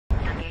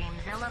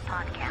GameZilla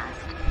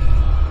podcast.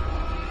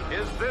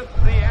 Is this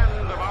the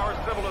end of our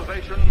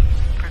civilization?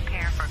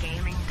 Prepare for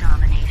gaming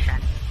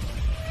domination.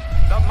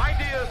 The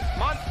mightiest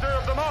monster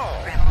of them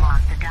all.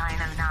 Grimlock the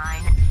Dine of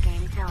Nine,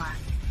 GameZilla.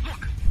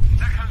 Look,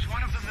 there comes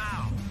one of them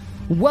now.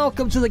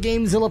 Welcome to the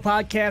GameZilla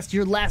podcast,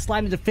 your last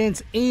line of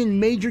defense in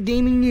major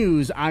gaming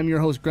news. I'm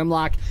your host,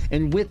 Grimlock,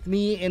 and with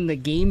me in the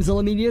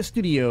GameZilla Media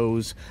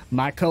Studios,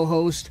 my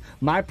co-host,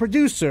 my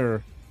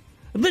producer,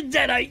 the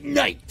Deadite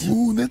Knight.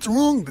 Oh, that's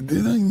wrong. The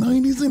Deadite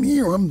Knight isn't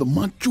here. I'm the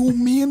Macho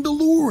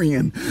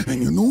Mandalorian.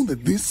 And you know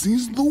that this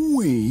is the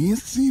way.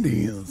 Yes, it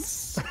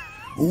is.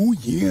 Oh,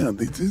 yeah,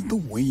 this is the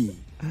way.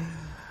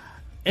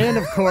 And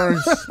of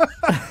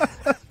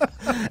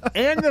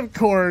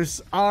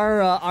course,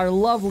 our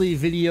lovely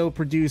video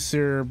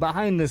producer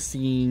behind the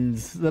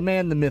scenes, the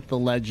man, the myth, the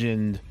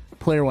legend,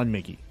 Player One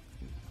Mickey.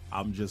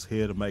 I'm just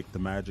here to make the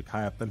magic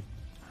happen.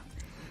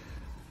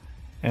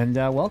 And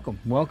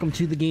welcome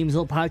to the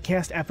GameZilla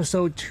podcast,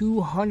 episode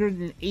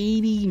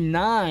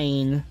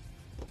 289,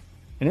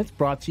 and it's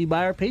brought to you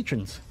by our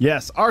patrons.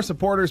 Yes, our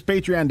supporters,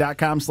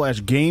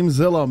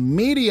 patreon.com/GameZilla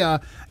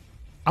Media.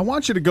 I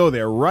want you to go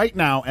there right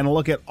now and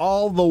look at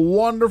all the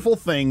wonderful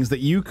things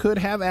that you could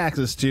have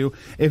access to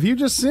if you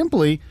just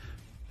simply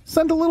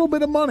send a little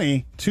bit of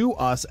money to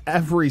us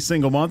every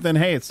single month. And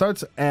hey, it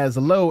starts as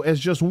low as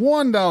just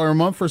 $1 a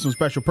month for some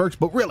special perks,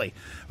 but really,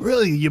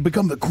 you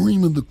become the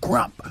cream of the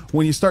crop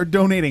when you start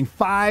donating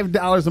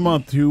 $5 a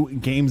month to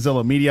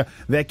GameZilla Media.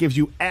 That gives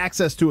you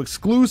access to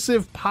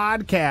exclusive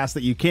podcasts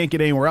that you can't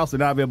get anywhere else. They're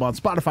not available on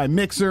Spotify,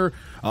 Mixer,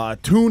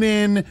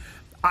 TuneIn,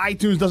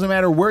 iTunes. Doesn't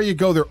matter where you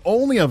go, they're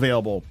only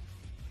available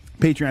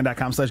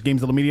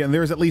patreon.com/GameZilla Media, and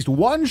there's at least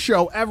one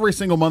show every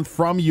single month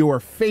from your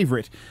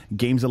favorite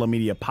GameZilla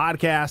Media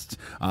podcasts,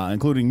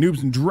 including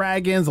Noobs and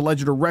Dragons, The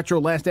Legend of Retro,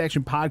 Last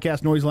Action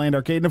Podcast, Noiseland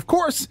Arcade, and of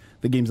course,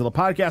 the GameZilla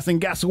podcast. And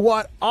guess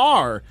what?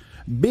 Our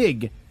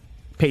big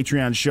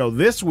Patreon show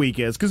this week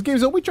is, because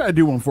GameZilla, we try to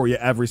do one for you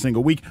every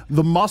single week,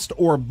 the must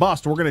or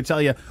bust. We're going to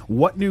tell you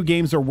what new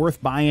games are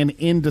worth buying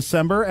in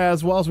December,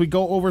 as well as we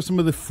go over some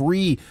of the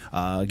free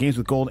Games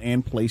with Gold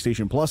and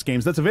PlayStation Plus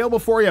games. That's available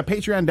for you at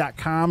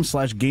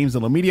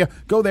patreon.com/GameZilla Media.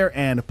 Go there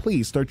and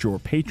please start your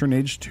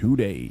patronage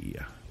today.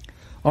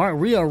 All right,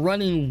 we are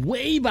running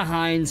way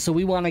behind, so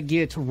we want to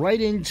get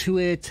right into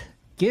it.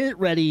 Get it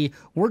ready.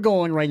 We're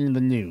going right into the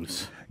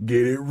news.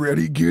 Get it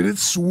ready, get it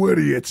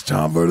sweaty. It's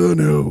time for the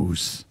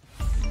news.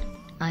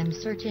 I'm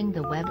searching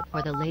the web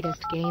for the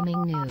latest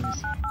gaming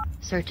news.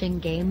 Searching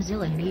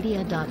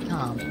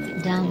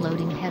GameZillaMedia.com.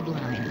 Downloading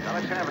headlines.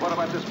 Alexander, what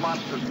about this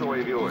monster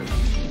story of yours?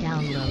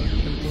 Download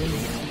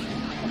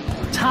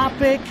complete.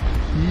 Topic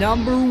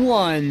number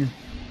one,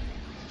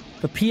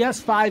 the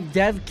PS5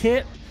 Dev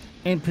Kit,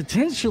 and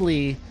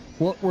potentially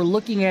what we're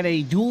looking at,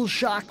 a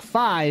Dualshock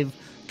 5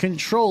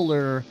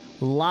 controller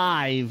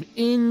live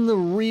in the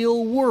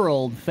real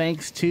world,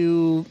 thanks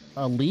to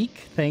a leak,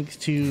 thanks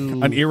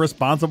to An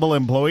irresponsible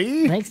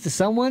employee? thanks to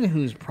someone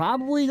who's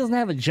probably doesn't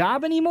have a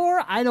job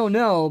anymore. I don't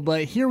know,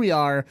 but here we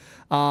are.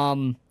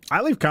 I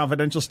leave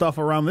confidential stuff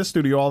around this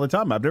studio all the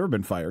time. I've never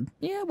been fired.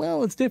 Yeah,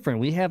 well, it's different.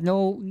 We have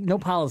no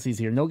policies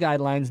here, no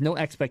guidelines, no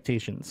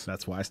expectations.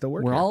 That's why I still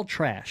work We're here. all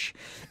trash.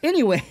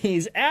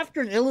 Anyways,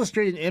 after an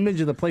illustrated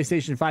image of the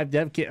PlayStation 5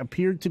 Dev Kit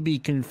appeared to be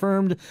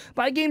confirmed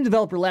by a game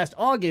developer last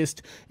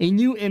August, a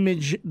new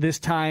image this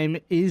time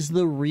is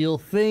the real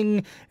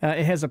thing.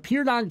 It has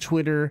appeared on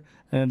Twitter.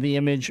 The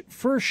image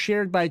first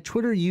shared by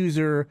Twitter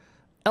user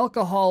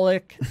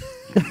Alcoholic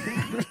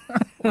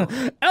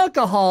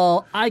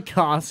Alcohol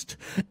Icost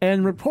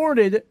and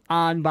reported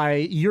on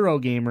by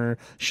Eurogamer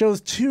shows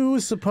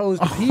two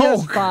supposed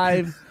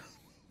PS5.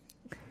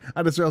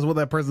 I just realized what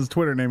that person's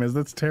Twitter name is.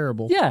 That's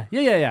terrible. Yeah.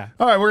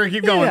 All right, we're going to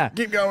keep going. Yeah.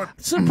 Keep going.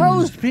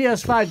 Supposed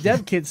PS5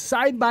 dev kits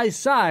side by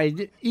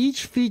side,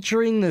 each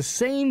featuring the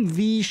same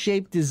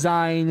V-shaped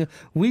design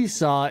we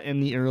saw in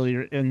the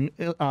earlier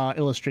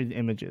illustrated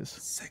images.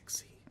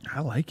 Sexy. I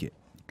like it.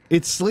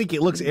 It's sleek.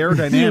 It looks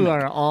aerodynamic. You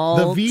are all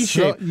the V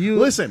shape.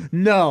 Listen,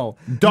 no,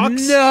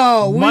 ducks.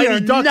 no, we mighty are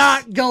ducks,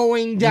 not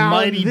going down.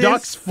 Mighty this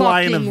ducks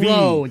fly in a V.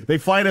 Road. They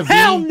fly in a V.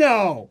 Hell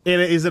no! It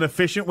is an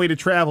efficient way to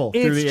travel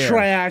through the It's air.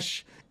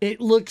 trash.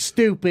 It looks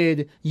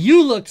stupid.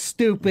 You look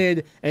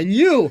stupid. And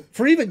you,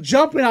 for even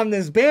jumping on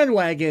this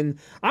bandwagon,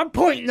 I'm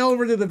pointing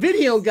over to the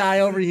video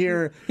guy over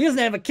here. He doesn't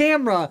have a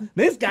camera.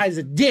 This guy's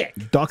a dick.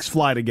 Ducks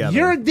fly together.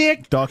 You're a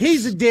dick. Ducks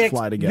He's a dick.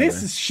 fly together.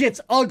 This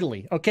shit's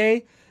ugly,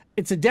 okay?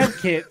 It's a dev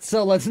kit,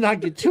 so let's not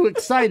get too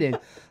excited.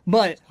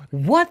 But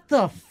what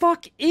the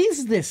fuck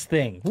is this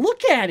thing?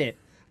 Look at it,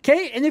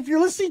 okay? And if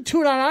you're listening to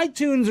it on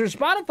iTunes or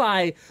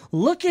Spotify,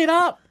 look it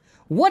up.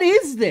 What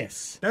is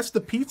this? That's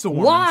the pizza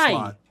warming Why?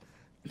 slot.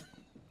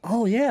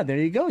 Oh, yeah, there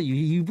you go.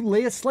 You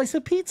lay a slice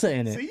of pizza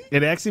in it. See?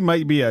 It actually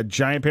might be a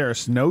giant pair of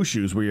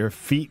snowshoes where your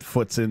feet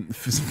fits in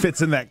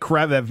that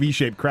that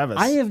V-shaped crevice.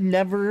 I have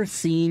never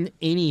seen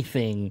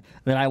anything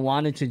that I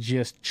wanted to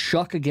just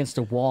chuck against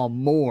a wall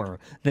more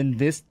than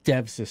this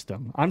dev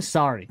system. I'm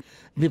sorry.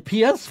 The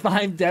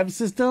PS5 dev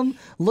system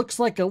looks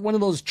like one of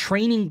those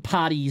training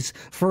potties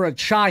for a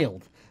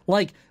child.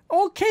 Like,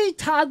 Okay,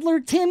 toddler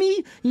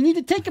Timmy, you need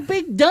to take a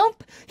big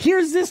dump?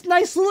 Here's this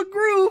nice little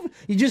groove.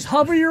 You just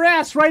hover your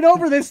ass right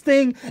over this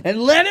thing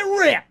and let it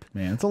rip.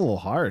 Man, it's a little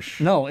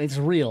harsh. No, it's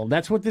real.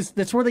 That's where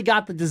they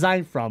got the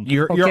design from.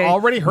 You're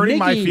already hurting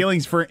my Mickey,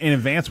 feelings in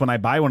advance when I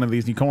buy one of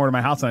these and you come over to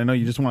my house and I know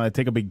you just want to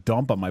take a big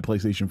dump on my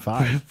PlayStation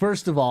 5.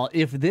 First of all,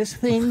 if this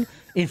thing,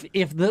 if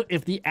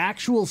the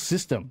actual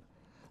system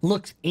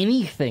looks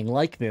anything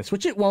like this,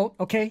 which it won't,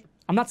 okay?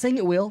 I'm not saying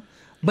it will,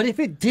 but if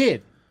it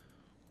did,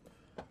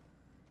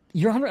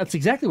 that's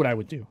exactly what I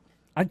would do.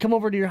 I'd come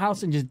over to your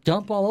house and just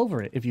dump all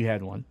over it if you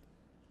had one.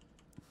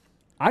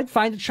 I'd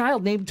find a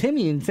child named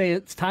Timmy and say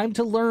it's time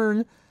to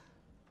learn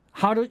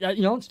how to,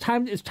 it's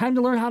time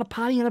to learn how to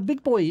potty in a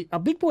big boy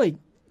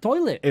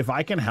toilet. If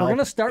I can help, we're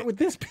gonna start with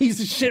this piece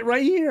of shit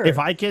right here. If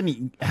I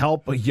can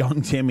help a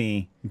young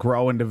Timmy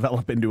grow and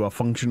develop into a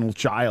functional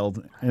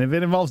child, and if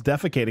it involves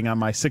defecating on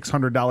my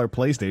 $600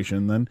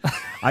 PlayStation, then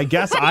I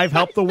guess I've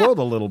helped the world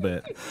a little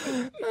bit.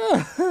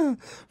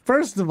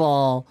 First of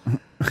all.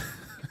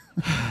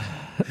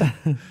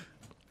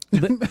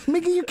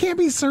 Mickey, you can't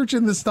be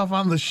searching this stuff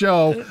on the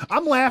show.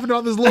 I'm laughing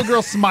about this little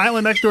girl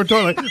smiling next to her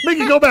toilet.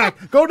 Mickey, go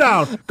back. Go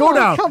down. Go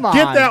down. Come on.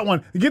 Get that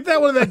one. Get that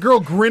one of that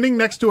girl grinning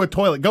next to a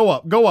toilet. Go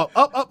up. Go up.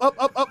 Up, up, up,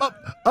 up, up,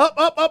 up, up,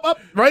 up, up, up.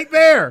 Right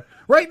there.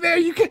 Right there.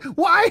 You can.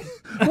 Why?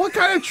 What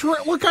kind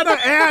of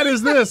ad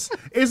is this?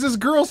 Is this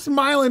girl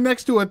smiling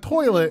next to a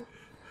toilet?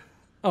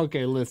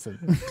 Okay,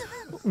 listen.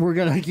 We're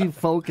gonna keep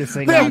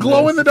focusing. They have on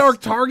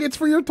glow-in-the-dark targets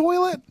for your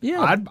toilet?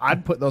 Yeah,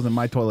 I'd put those in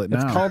my toilet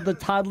now. It's called the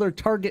toddler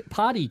target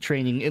potty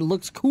training. It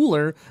looks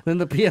cooler than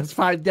the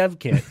PS5 Dev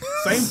Kit.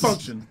 Same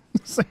function.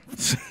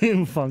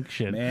 Same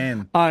function.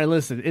 Man. All right,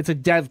 listen. It's a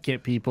Dev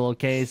Kit, people.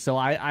 Okay, so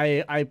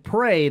I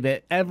pray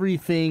that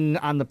everything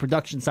on the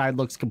production side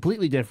looks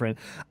completely different.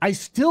 I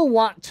still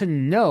want to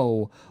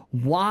know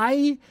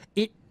why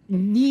it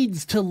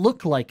needs to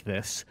look like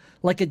this.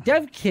 Like a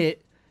Dev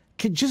Kit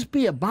could just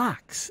be a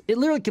box. It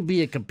literally could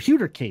be a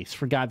computer case,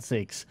 for God's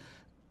sakes.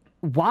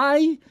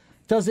 Why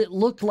does it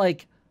look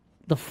like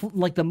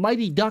the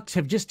Mighty Ducks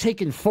have just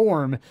taken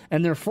form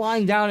and they're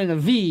flying down in a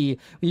V?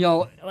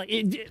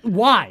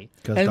 Why?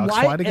 Because ducks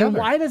fly together. And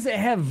why does it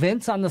have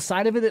vents on the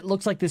side of it that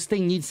looks like this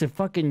thing needs to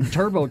fucking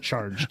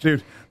turbocharge?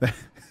 Dude,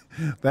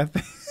 that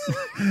thing...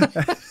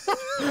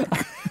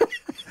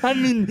 I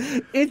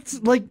mean,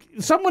 it's like,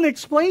 someone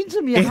explain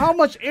to me how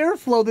much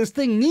airflow this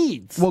thing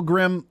needs. Well,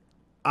 Grim,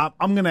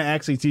 I'm going to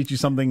actually teach you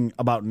something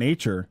about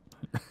nature.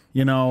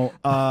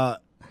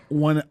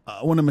 When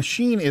a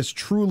machine is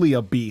truly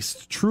a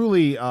beast,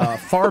 truly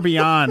far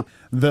beyond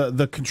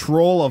the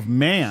control of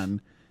man,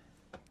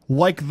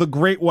 like the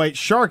great white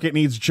shark, it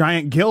needs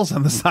giant gills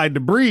on the side to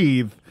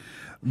breathe.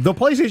 The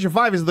PlayStation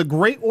 5 is the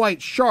great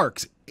white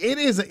sharks. It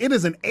is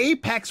an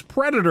apex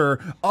predator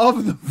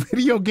of the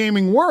video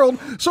gaming world,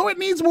 so it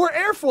needs more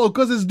airflow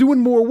because it's doing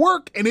more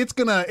work and it's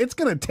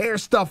gonna tear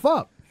stuff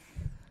up.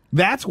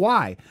 That's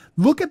why.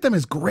 Look at them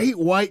as great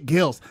white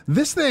gills.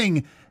 This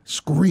thing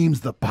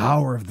screams the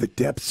power of the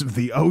depths of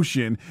the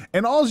ocean,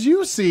 and all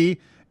you see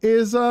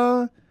is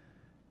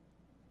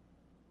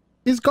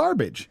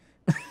garbage.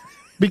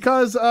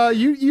 Because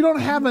you don't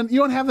have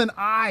an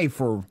eye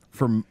for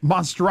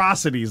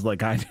monstrosities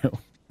like I do.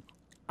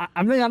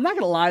 I mean, I'm not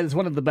gonna lie. It's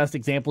one of the best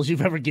examples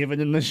you've ever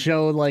given in the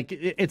show. Like,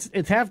 it's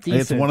half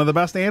decent. It's one of the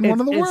best and one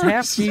of the worst. It's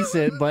half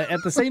decent, but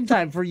at the same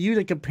time, for you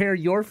to compare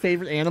your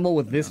favorite animal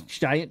with this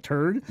giant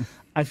turd,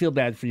 I feel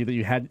bad for you that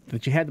you had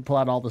to pull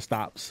out all the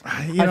stops.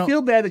 I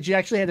feel bad that you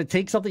actually had to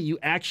take something you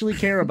actually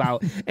care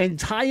about and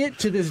tie it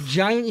to this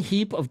giant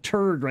heap of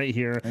turd right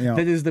here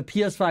that is the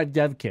PS5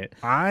 Dev Kit.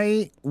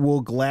 I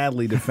will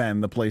gladly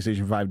defend the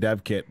PlayStation 5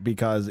 Dev Kit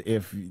because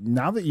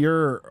now that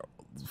you're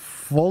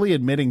fully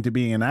admitting to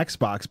being an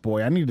Xbox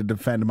boy, I need to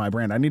defend my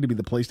brand. I need to be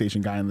the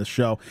PlayStation guy on this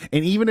show.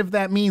 And even if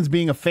that means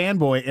being a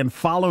fanboy and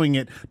following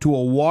it to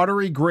a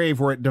watery grave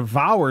where it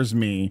devours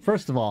me.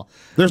 First of all,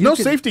 there's no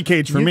safety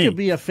cage for me. You can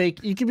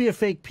be a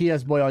fake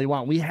PS boy all you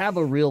want. We have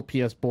a real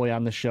PS boy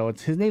on the show.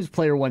 His name's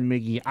Player One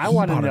Miggy. I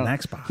want to know. An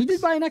Xbox. He did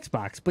buy an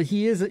Xbox, but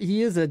he is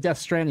a Death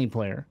Stranding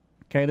player.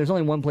 Okay, there's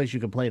only one place you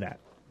can play that.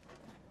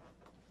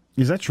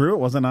 Is that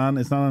true? It's not on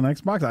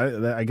Xbox?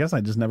 I guess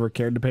I just never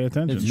cared to pay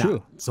attention. It's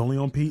true. It's only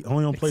on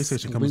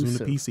PlayStation. Comes with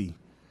the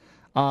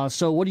PC.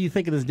 So what do you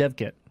think of this Dev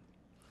Kit?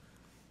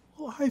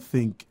 Well, I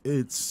think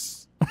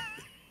it's...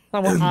 I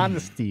want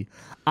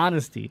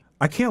honesty.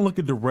 I can't look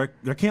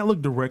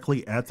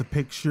directly at the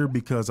picture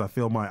because I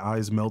feel my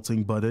eyes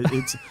melting, but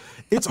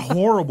it's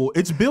horrible.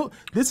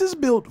 This is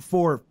built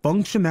for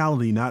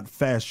functionality, not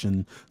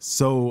fashion.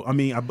 So I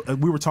mean,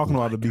 we were talking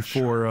about it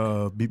before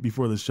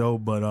the show,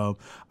 but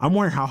I'm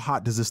wondering how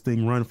hot does this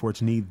thing run for it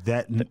to need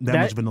that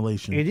much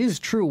ventilation? It is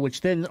true.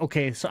 Which then,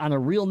 okay, so on a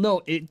real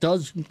note, it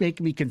does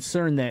make me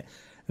concerned that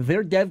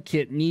their Dev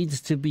Kit needs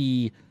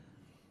to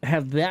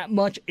have that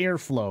much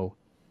airflow.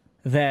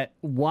 That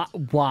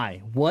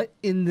why? What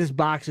in this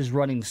box is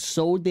running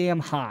so damn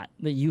hot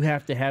that you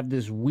have to have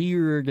this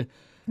weird?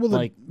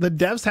 Well, the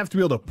devs have to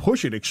be able to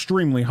push it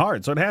extremely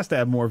hard, so it has to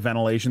have more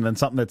ventilation than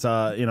something that's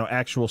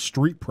actual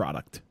street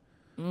product.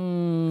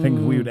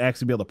 Things we would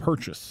actually be able to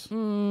purchase.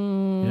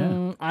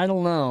 Yeah. I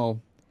don't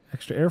know.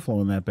 Extra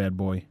airflow in that bad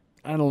boy.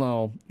 I don't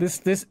know.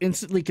 This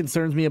instantly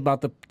concerns me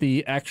about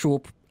the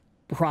actual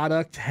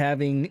product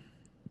having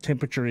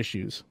temperature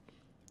issues.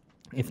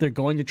 If they're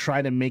going to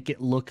try to make it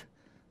look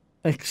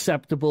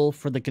acceptable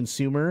for the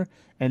consumer,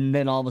 and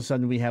then all of a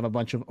sudden we have a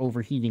bunch of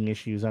overheating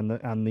issues on the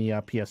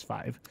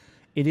PS5.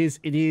 It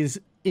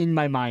is in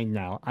my mind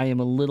now. I am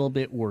a little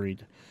bit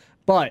worried.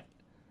 But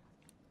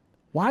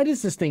why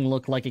does this thing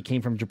look like it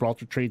came from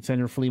Gibraltar Trade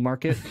Center flea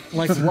market?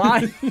 Like,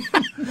 why?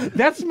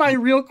 That's my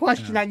real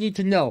question I need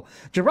to know.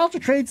 Gibraltar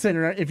Trade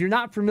Center, if you're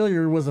not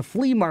familiar, was a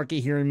flea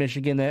market here in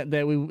Michigan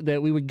that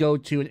we would go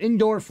to, an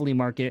indoor flea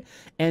market.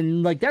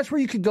 And, like, that's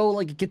where you could go,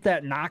 like, get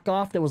that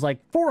knockoff that was, like,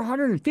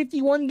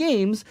 451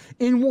 games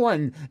in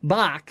one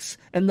box.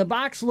 And the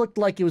box looked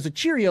like it was a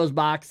Cheerios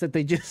box that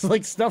they just,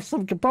 like, stuffed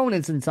some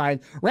components inside,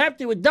 wrapped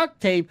it with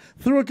duct tape,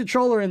 threw a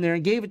controller in there,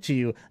 and gave it to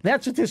you.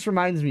 That's what this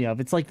reminds me of.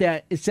 It's like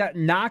that. It's that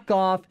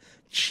knockoff,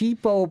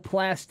 cheapo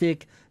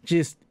plastic,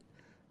 just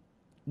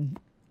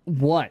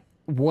what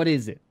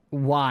is it?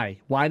 Why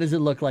does it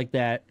look like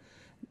that?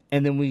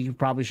 And then we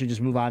probably should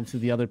just move on to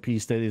the other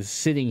piece that is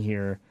sitting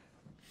here,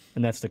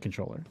 and that's the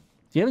controller. Do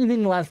you have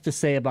anything left to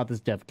say about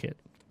this dev kit?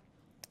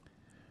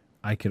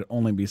 I could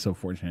only be so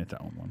fortunate to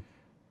own one.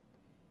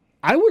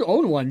 I would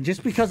own one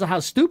just because of how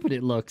stupid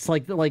it looks.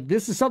 Like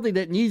this is something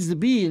that needs to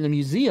be in a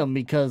museum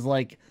because,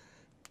 like,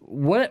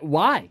 what?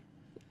 Why?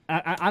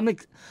 I'm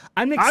excited.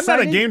 I'm not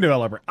a game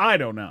developer. I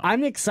don't know.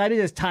 I'm excited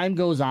as time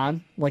goes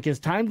on. Like, as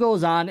time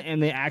goes on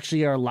and they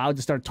actually are allowed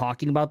to start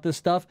talking about this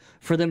stuff,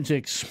 for them to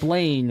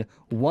explain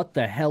what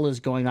the hell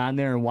is going on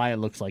there and why it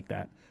looks like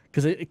that.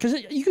 Because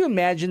you can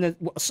imagine that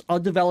a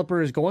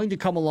developer is going to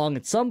come along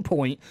at some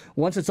point,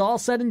 once it's all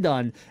said and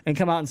done, and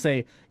come out and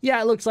say,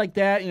 yeah, it looks like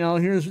that. You know,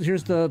 here's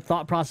the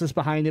thought process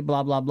behind it,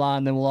 blah, blah, blah.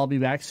 And then we'll all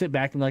sit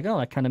back and be like, oh,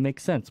 that kind of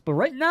makes sense. But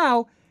right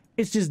now,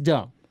 it's just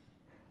dumb.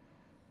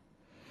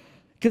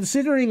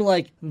 Considering,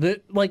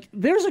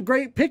 there's a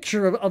great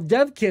picture of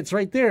dev kits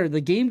right there.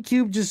 The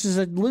GameCube just is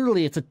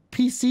literally it's a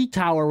PC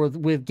tower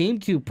with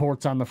GameCube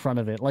ports on the front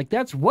of it. Like,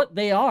 that's what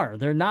they are.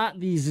 They're not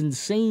these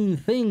insane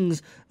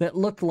things that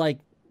look like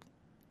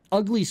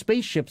ugly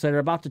spaceships that are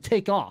about to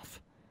take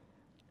off.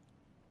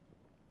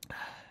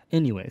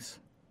 Anyways,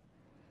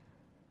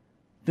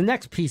 the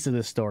next piece of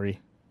this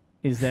story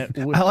is that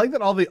I like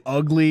that all the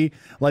ugly,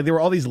 like there were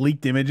all these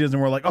leaked images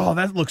and we're like, oh,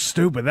 that looks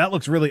stupid. That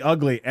looks really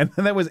ugly. And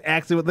then that was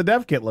actually what the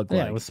dev kit looked like.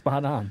 Yeah, it was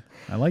spot on.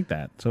 I like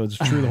that. So it's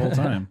true the whole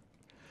time.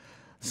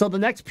 So the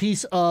next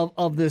piece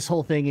of this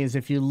whole thing is,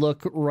 if you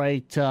look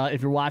right,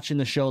 if you're watching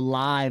the show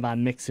live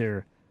on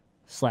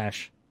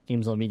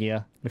Mixer/GameZilla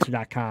Media,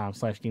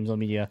 Mixer.com/GameZilla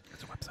Media,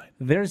 It's a website.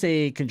 There's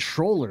a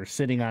controller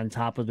sitting on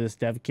top of this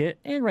dev kit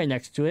and right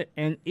next to it,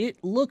 and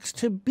it looks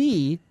to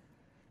be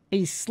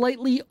a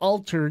slightly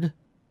altered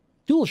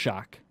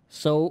Dualshock.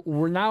 So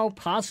we're now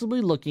possibly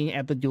looking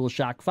at the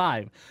Dualshock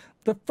 5.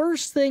 The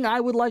first thing I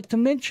would like to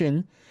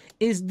mention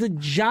is the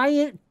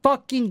giant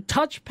fucking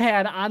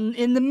touchpad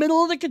in the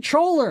middle of the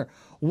controller.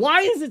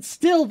 Why is it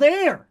still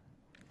there?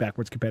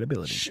 Backwards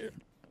compatibility.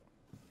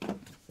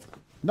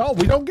 No,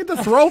 we don't get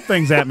to throw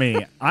things at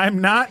me. I'm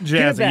not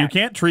Jazzy. You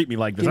can't treat me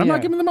like this. I'm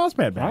not giving the mouse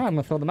pad back. I'm going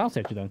to throw the mouse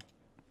at you then.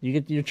 You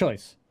get your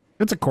choice.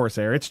 It's a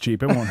Corsair. It's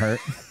cheap. It won't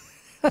hurt.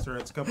 Sir,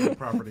 it's company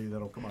property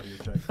that'll come out of your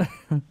check.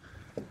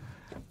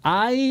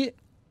 I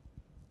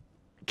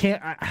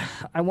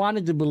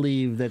wanted to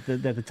believe that the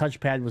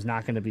touchpad was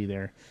not going to be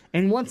there.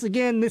 And once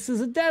again, this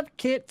is a dev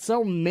kit,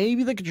 so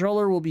maybe the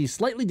controller will be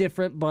slightly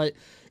different, but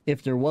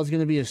if there was going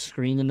to be a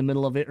screen in the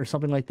middle of it or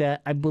something like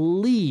that, I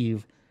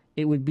believe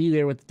it would be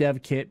there with the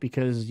dev kit,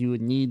 because you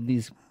would need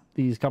these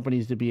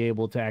companies to be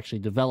able to actually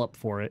develop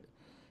for it.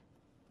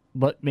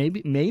 But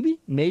maybe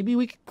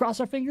we could cross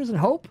our fingers and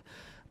hope.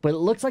 But it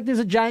looks like there's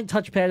a giant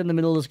touchpad in the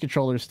middle of this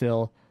controller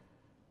still,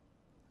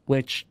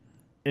 which,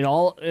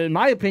 in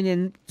my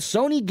opinion,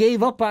 Sony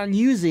gave up on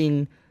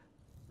using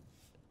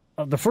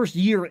the first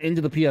year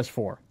into the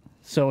PS4.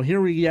 So here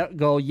we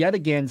go yet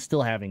again,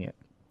 still having it.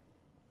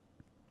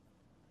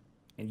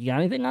 And you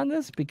got anything on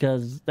this?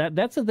 Because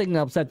that's the thing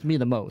that upsets me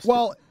the most.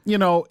 Well,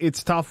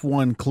 it's tough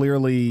when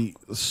clearly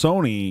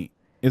Sony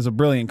is a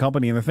brilliant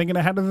company and they're thinking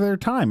ahead of their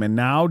time. And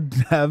now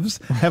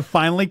devs have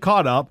finally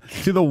caught up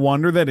to the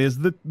wonder that is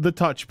the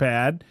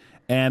touchpad.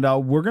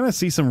 And we're going to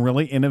see some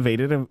really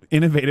innovative and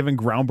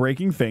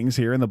groundbreaking things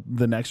here in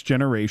the next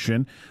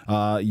generation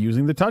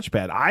using the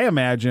touchpad. I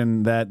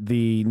imagine that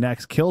the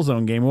next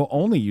Killzone game will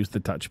only use the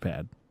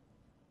touchpad.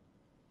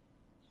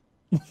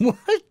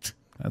 What?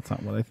 That's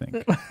not what I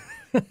think.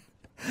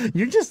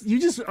 You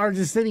just are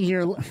just sitting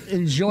here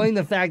enjoying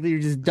the fact that you're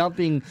just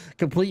dumping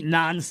complete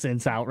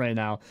nonsense out right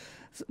now.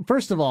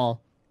 First of all,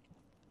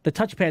 the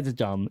touchpad's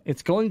dumb.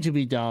 It's going to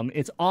be dumb.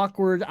 It's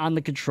awkward on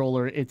the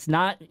controller. It's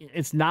not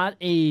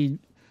a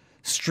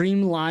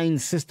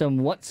streamlined system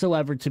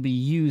whatsoever to be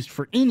used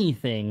for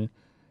anything.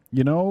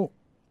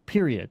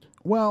 Period.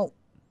 Well,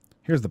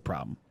 here's the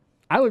problem.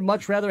 I would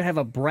much rather have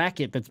a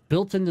bracket that's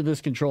built into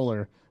this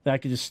controller that I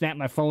could just snap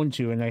my phone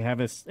to, and I have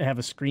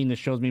a screen that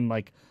shows me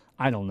like,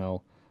 I don't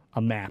know,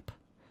 a map.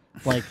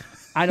 Like,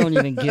 I don't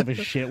even give a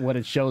shit what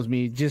it shows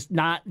me. Just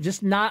not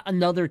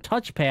another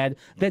touchpad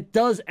that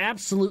does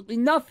absolutely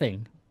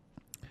nothing.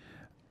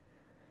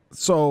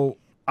 So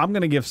I'm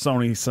going to give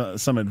Sony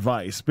some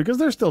advice because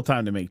there's still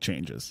time to make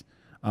changes.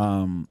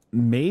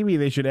 Maybe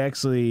they should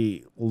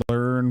actually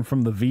learn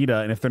from the Vita,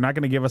 and if they're not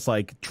going to give us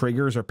like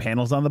triggers or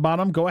panels on the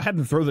bottom, go ahead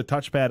and throw the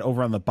touchpad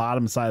over on the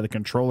bottom side of the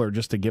controller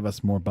just to give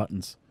us more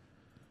buttons.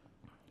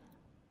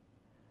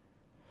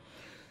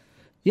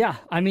 Yeah,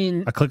 I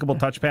mean, a clickable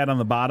touchpad on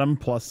the bottom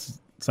plus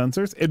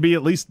sensors. It'd be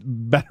at least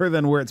better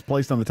than where it's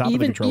placed on the top of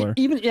the controller.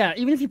 Even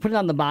if you put it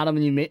on the bottom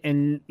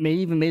and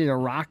maybe even made it a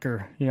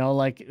rocker,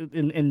 like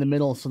in the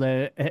middle, so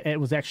that it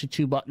was actually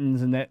two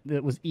buttons and that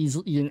it was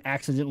easily, you didn't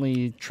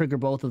accidentally trigger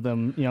both of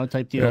them,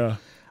 type deal.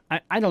 Yeah.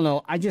 I don't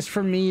know.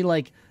 For me,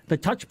 like the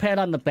touchpad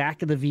on the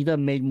back of the Vita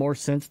made more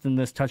sense than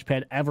this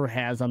touchpad ever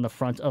has on the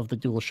front of the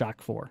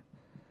DualShock 4,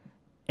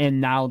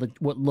 and now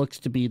what looks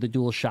to be the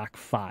DualShock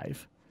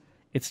 5.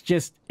 It's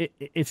just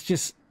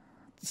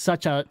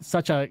such a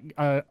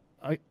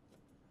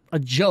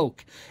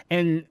joke.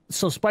 And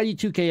so Spidey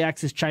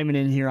 2KX is chiming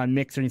in here on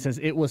Mixer, and he says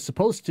it was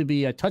supposed to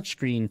be a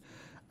touchscreen,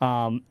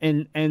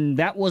 and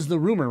that was the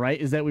rumor, right?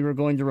 Is that we were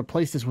going to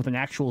replace this with an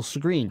actual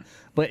screen.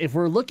 But if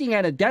we're looking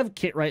at a dev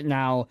kit right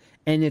now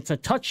and it's a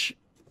touch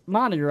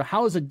monitor,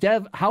 how is a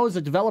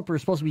developer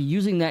supposed to be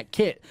using that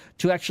kit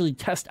to actually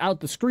test out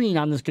the screen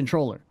on this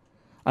controller?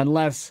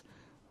 Unless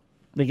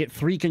they get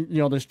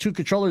there's two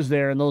controllers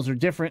there, and those are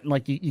different.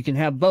 Like you can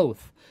have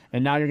both,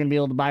 and now you're going to be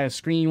able to buy a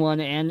screen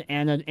one and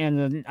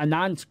a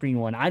non-screen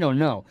one. I don't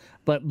know,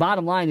 but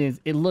bottom line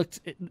is,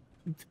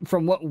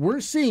 from what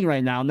we're seeing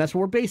right now, and that's what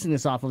we're basing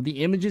this off of,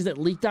 the images that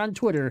leaked on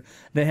Twitter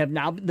that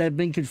have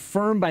been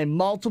confirmed by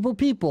multiple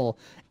people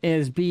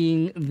as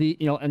being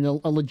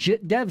a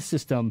legit dev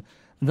system.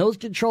 Those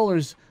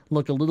controllers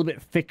look a little bit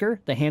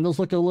thicker. The handles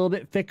look a little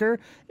bit thicker.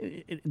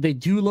 They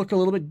do look a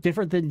little bit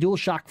different than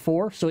DualShock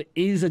 4, so it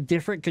is a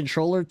different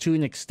controller to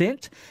an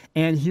extent.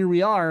 And here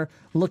we are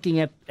looking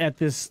at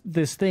this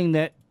thing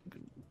that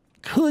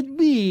could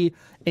be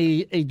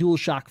a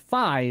DualShock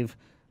 5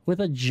 with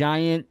a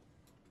giant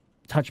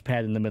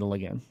touchpad in the middle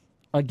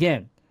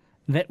again,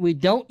 that we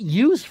don't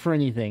use for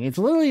anything. It's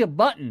literally a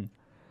button.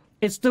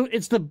 It's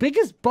the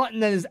biggest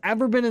button that has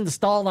ever been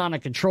installed on a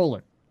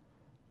controller.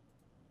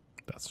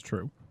 That's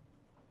true.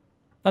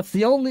 That's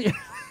the only,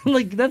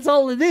 that's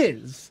all it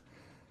is.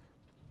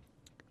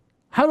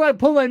 How do I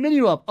pull my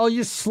menu up? Oh,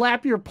 you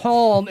slap your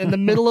palm in the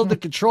middle of the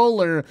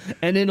controller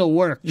and it'll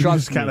work. You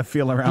just kind of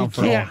feel around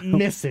for a while. You can't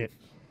miss it.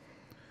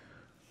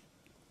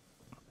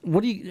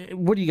 What do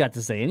you got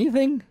to say?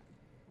 Anything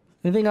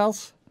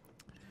else?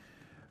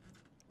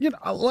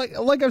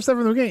 Like I've said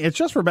from the beginning, it's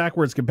just for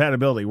backwards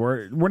compatibility.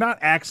 We're not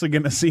actually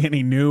going to see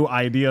any new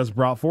ideas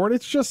brought forward.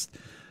 It's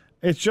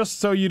just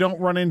so you don't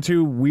run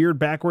into weird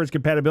backwards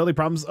compatibility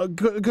problems.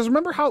 Because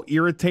remember how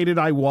irritated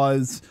I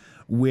was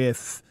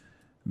with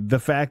the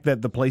fact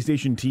that the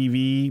PlayStation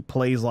TV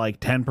plays like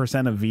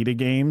 10% of Vita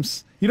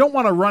games? You don't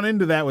want to run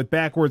into that with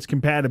backwards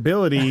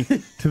compatibility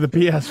to the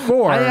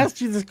PS4. I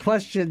asked you this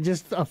question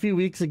just a few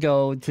weeks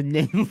ago to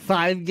name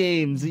 5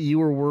 games that you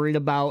were worried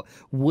about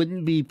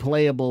wouldn't be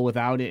playable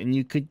without it, and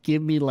you could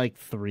give me like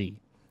 3.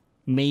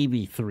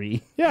 Maybe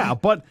 3. Yeah,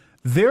 but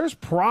there's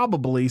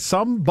probably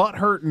some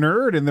butthurt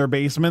nerd in their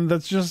basement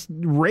that's just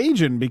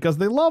raging because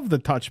they love the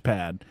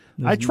touchpad.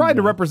 I tried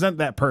to represent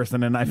that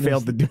person, and I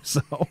failed to do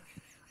so.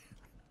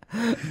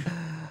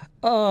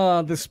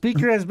 The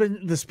speaker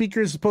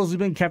has supposedly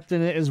been kept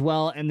in it as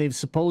well, and they've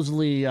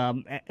supposedly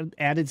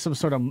added some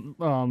sort of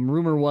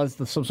rumor was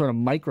some sort of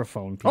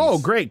microphone piece. Oh,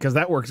 great, because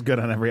that works good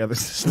on every other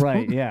system.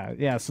 Right,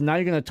 yeah. So now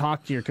you're going to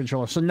talk to your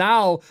controller. So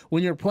now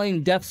when you're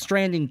playing Death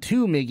Stranding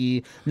 2,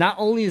 Miggy, not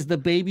only is the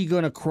baby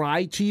going to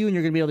cry to you and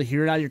you're going to be able to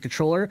hear it out of your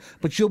controller,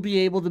 but you'll be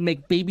able to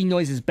make baby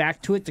noises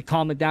back to it to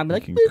calm it down. Be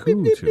like,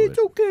 it's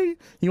okay.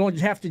 You won't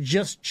have to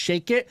just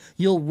shake it.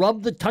 You'll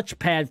rub the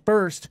touchpad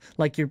first,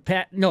 like you'll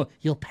pat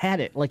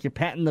it like you're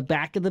patting the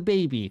back of the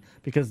baby,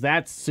 because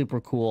that's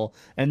super cool,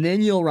 and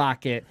then you'll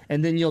rock it,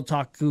 and then you'll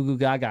talk goo goo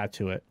gaga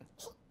to it.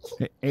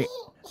 Hey,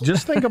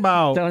 just think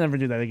about don't ever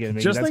do that again.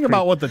 Maybe. Just think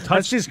about what the touch.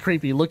 That's just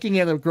creepy. Looking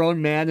at a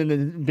grown man and the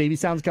baby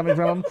sounds coming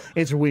from him,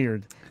 it's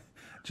weird.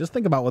 Just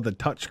think about what the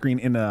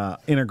touchscreen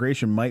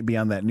integration might be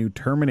on that new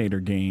Terminator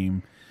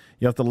game.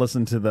 You have to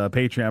listen to the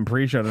Patreon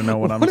pre-show to know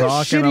what I'm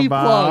talking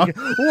about.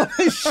 What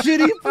a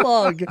shitty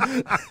plug.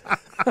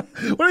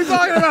 What are you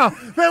talking about?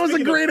 That was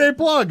a grade A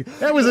plug.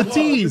 That was a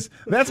tease.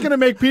 That's going to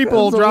make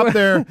people drop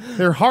their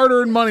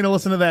hard-earned money to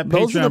listen to that Patreon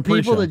pre-show. Those are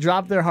the people that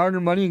drop their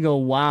hard-earned money and go,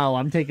 wow,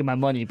 I'm taking my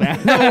money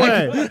back.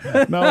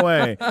 No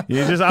way.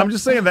 I'm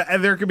just saying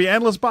that there could be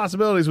endless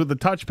possibilities with the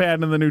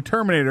touchpad in the new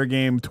Terminator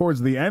game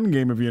towards the end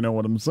game, if you know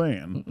what I'm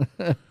saying.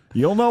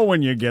 You'll know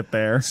when you get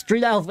there.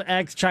 Street Alpha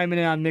X chiming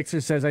in on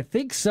Mixer says, I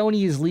think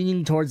Sony is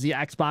leaning towards the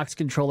Xbox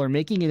controller,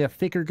 making it a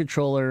thicker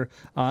controller,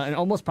 and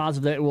almost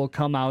positive that it will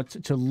come out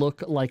to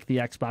look like the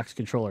Xbox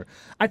controller.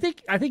 I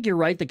think you're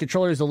right. The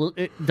controller is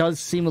it does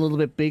seem a little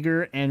bit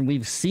bigger, and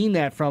we've seen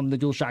that from the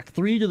DualShock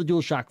 3 to the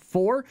DualShock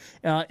 4.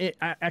 It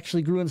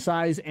actually grew in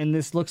size, and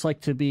this looks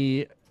like to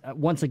be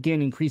once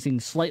again increasing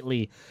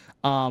slightly.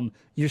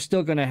 You're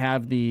still going to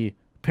have the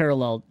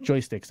parallel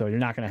joysticks, though. You're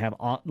not going to have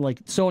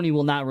like Sony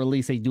will not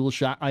release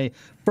a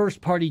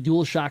first-party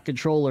DualShock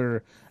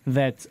controller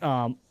that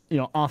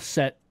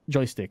offset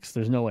joysticks.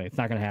 There's no way. It's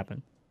not going to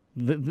happen.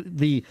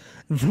 The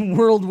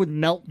world would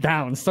melt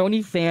down.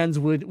 Sony fans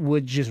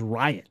would just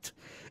riot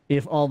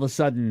if all of a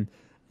sudden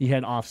you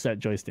had offset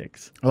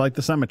joysticks. I like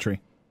the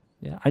symmetry.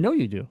 Yeah, I know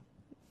you do.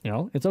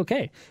 It's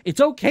okay.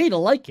 It's okay to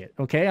like it,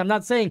 okay? I'm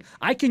not saying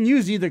I can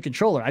use either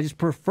controller. I just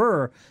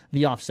prefer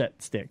the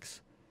offset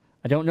sticks.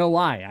 I don't know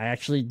why. I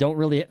actually don't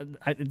really...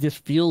 It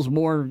just feels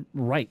more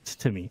right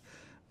to me.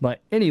 But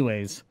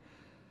anyways,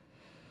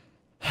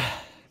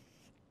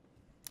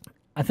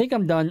 I think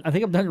I'm done. I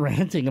think I'm done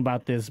ranting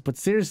about this. But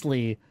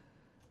seriously,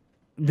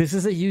 this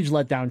is a huge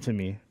letdown to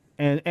me.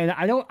 And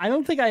I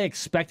don't think I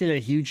expected a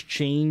huge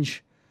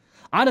change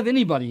out of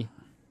anybody.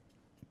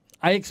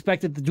 I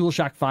expected the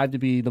DualShock 5 to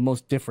be the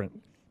most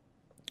different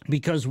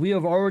because we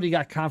have already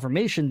got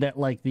confirmation that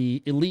like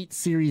the Elite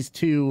Series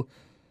 2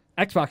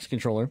 Xbox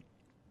controller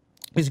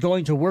is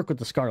going to work with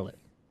the Scarlet.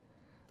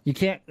 You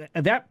can't,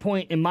 at that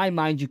point, in my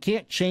mind, you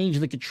can't change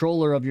the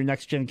controller of your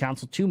next-gen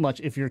console too much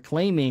if you're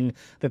claiming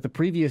that the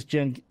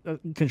previous-gen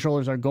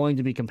controllers are going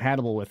to be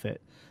compatible with it.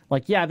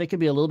 Like, yeah, they could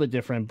be a little bit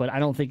different, but I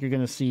don't think you're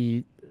going to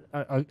see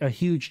a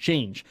huge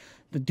change.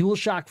 The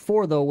DualShock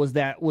 4, though, was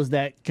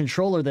that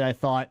controller that I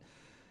thought,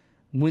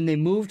 when they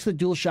moved to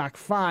the DualShock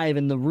 5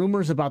 and the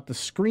rumors about the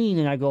screen,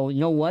 and I go, you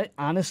know what?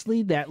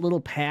 Honestly, that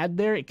little pad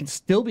there, it can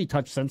still be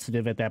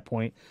touch-sensitive at that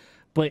point.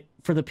 But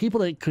for the people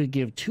that could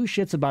give two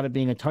shits about it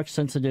being a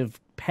touch-sensitive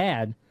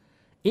pad,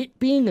 it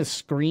being a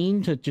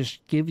screen to just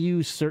give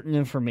you certain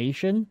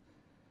information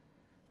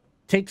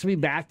takes me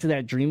back to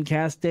that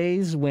Dreamcast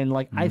days when,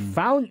 like, I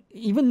found,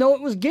 even though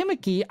it was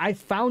gimmicky, I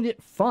found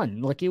it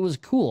fun. Like, it was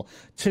cool.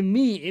 To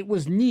me, it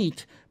was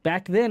neat.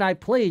 Back then, I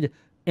played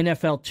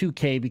NFL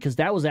 2K because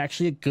that was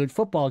actually a good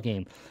football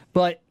game.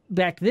 But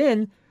back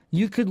then,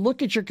 you could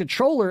look at your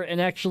controller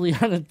and actually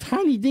on a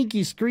tiny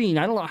dinky screen,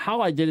 I don't know how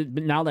I did it,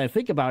 but now that I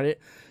think about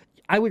it,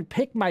 I would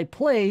pick my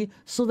play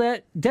so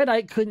that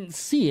Deadite couldn't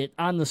see it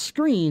on the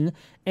screen,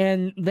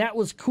 and that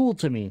was cool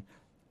to me.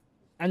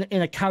 And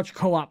in a couch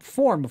co-op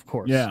form, of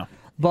course. Yeah.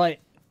 But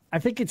I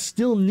think it's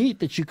still neat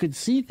that you could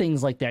see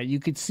things like that. You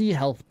could see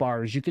health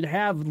bars. You could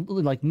have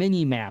like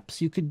mini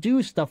maps. You could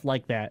do stuff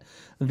like that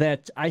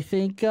that I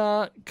think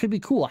could be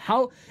cool.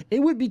 How it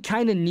would be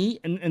kind of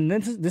neat, and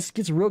this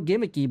gets real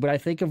gimmicky, but I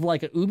think of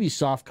like a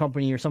Ubisoft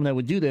company or something that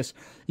would do this.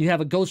 You have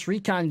a Ghost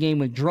Recon game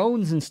with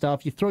drones and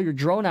stuff. You throw your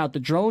drone out, the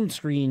drone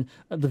screen,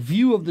 the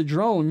view of the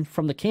drone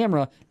from the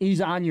camera is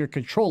on your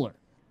controller.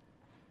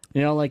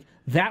 Like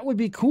that would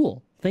be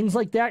cool. Things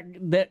like that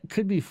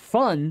could be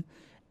fun.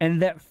 And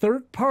that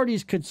third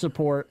parties could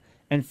support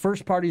and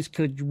first parties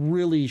could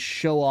really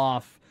show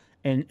off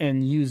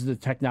and use the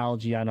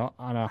technology on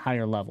a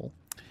higher level.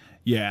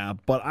 Yeah,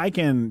 but I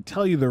can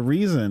tell you the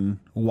reason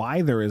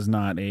why there is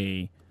not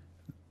a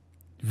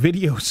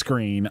video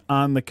screen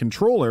on the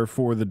controller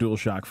for the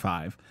DualShock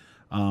 5.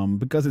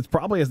 Because it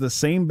probably has the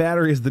same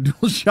battery as the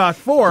DualShock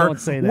 4, Don't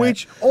say that.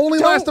 which only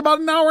lasts about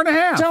an hour and a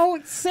half.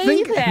 Don't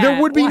say that.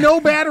 There would be no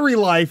battery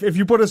life if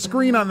you put a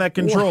screen on that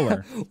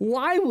controller.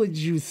 Why would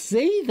you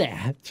say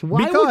that?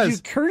 Why would Because you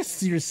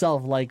curse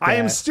yourself like that? I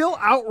am still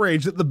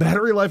outraged that the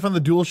battery life on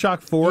the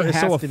DualShock 4 is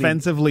so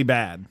offensively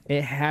bad.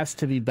 It has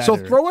to be better. So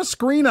throw a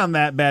screen on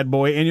that bad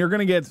boy, and you're going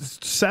to get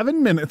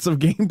 7 minutes of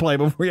gameplay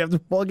before you have to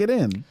plug it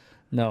in.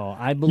 No,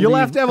 I believe... You'll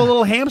have to have a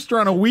little hamster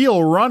on a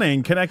wheel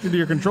running connected to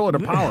your controller to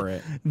power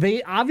it.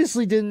 They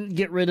obviously didn't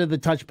get rid of the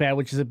touchpad,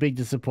 which is a big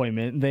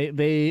disappointment.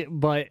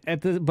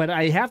 But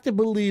I have to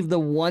believe the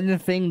one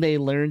thing they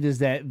learned is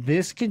that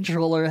this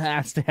controller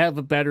has to have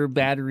a better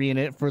battery in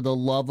it for the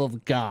love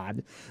of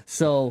God.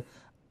 So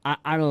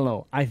I don't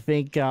know. I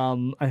think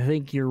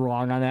you're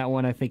wrong on that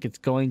one. I think it's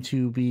going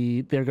to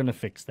be... They're going to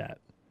fix that.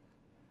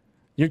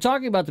 You're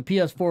talking about the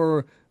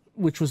PS4,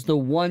 which was the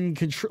one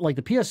control... Like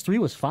the PS3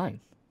 was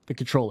fine. The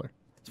controller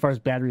as far as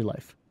battery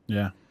life.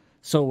 Yeah.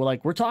 So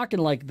like we're talking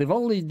like they've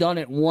only done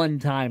it one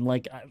time.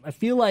 Like I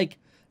feel like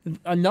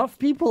enough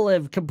people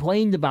have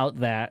complained about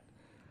that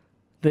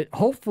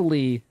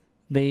hopefully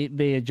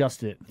they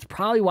adjusted it. It's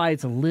probably why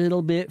it's a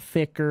little bit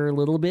thicker, a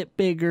little bit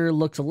bigger,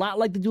 looks a lot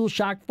like the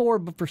DualShock 4,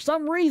 but for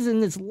some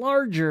reason it's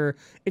larger.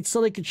 It's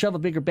so they could shove a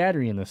bigger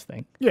battery in this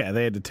thing. Yeah,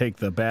 they had to take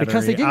the battery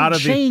because they didn't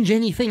change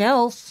anything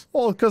else.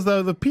 Well, because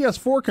the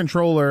PS4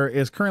 controller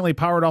is currently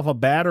powered off a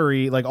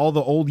battery, like all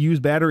the old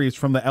used batteries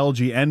from the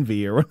LG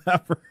Envy or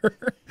whatever.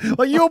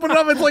 Like you open it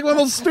up, it's like one of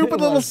those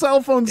stupid little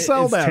cell phone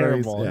cell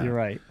batteries. Terrible. Yeah. You're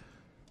right.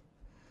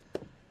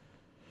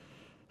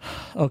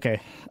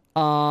 Okay.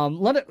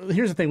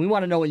 Here's the thing: we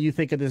want to know what you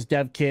think of this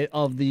dev kit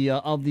of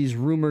these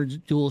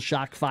rumored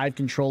DualShock 5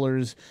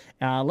 controllers.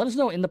 Let us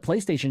know in the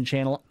PlayStation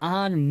channel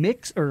on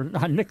Mixer,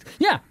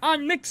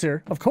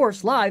 of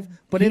course, live,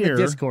 but in the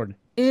Discord.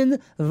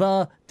 In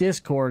the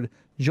Discord,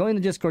 join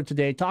the Discord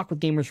today. Talk with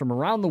gamers from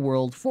around the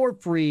world for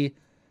free.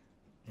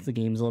 It's the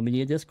GameZilla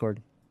Media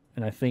Discord,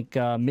 and I think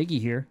Miggy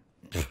here.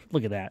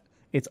 Look at that!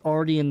 It's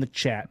already in the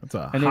chat. That's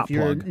a and hot if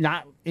you're plug.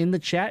 not in the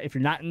chat, if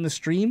you're not in the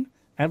stream,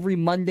 every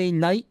Monday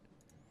night.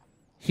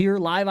 Here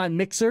live on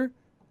Mixer,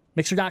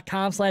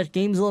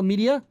 mixer.com/GameZilla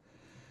Media.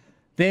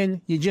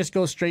 Then you just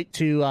go straight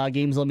to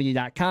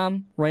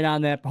GameZillaMedia.com. Right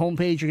on that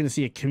homepage, you're going to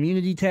see a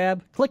community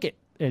tab. Click it,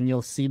 and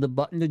you'll see the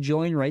button to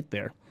join right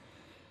there.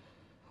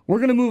 We're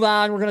going to move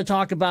on. We're going to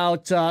talk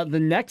about the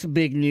next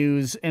big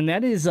news, and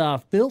that is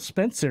Phil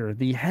Spencer,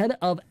 the head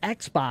of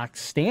Xbox,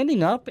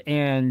 standing up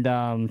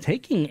and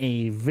taking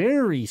a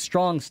very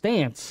strong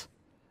stance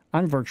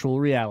on virtual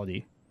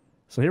reality.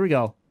 So here we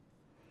go.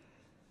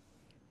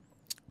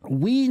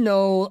 We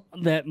know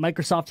that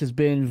Microsoft has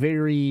been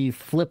very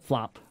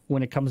flip-flop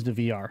when it comes to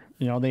VR.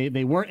 You know,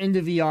 they weren't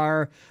into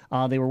VR.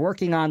 They were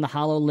working on the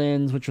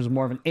HoloLens, which was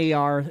more of an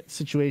AR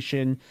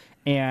situation,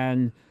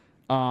 and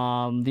the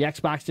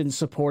Xbox didn't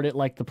support it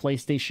like the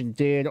PlayStation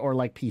did or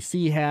like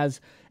PC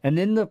has. And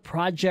then the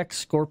Project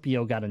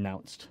Scorpio got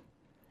announced.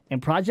 And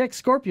Project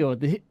Scorpio,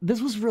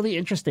 this was really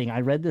interesting.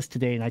 I read this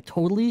today, and I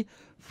totally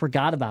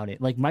forgot about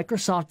it. Like,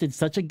 Microsoft did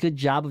such a good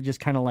job of just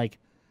kind of like,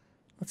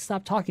 let's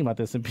stop talking about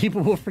this, and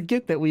people will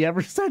forget that we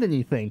ever said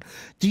anything.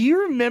 Do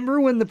you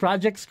remember when the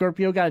Project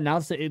Scorpio got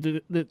announced that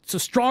it's the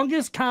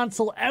strongest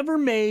console ever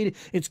made?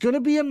 It's going to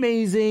be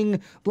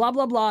amazing, blah,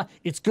 blah, blah.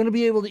 It's going to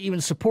be able to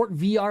even support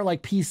VR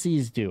like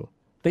PCs do.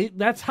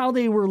 That's how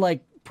they were,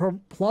 like,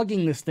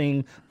 plugging this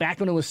thing back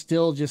when it was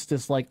still just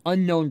this, like,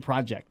 unknown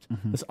project,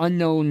 this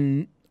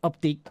unknown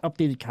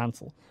updated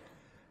console.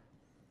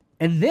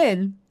 And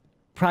then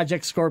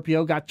Project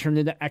Scorpio got turned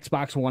into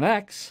Xbox One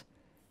X.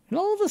 And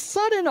all of a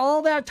sudden,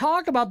 all that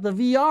talk about the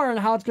VR and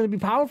how it's going to be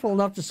powerful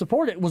enough to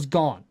support it was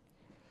gone.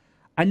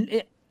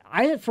 And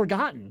I had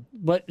forgotten.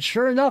 But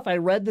sure enough, I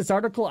read this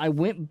article. I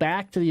went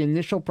back to the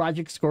initial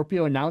Project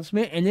Scorpio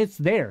announcement, and it's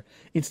there.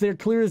 It's there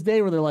clear as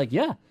day where they're like,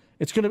 yeah,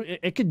 it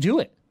could do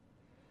it.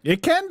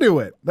 It can do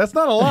it. That's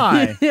not a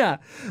lie. Yeah.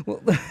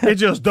 Well, It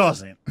just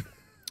doesn't.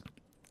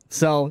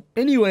 so,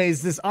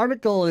 anyways, this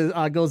article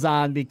goes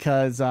on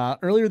because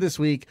earlier this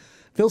week,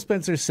 Phil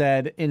Spencer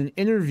said in an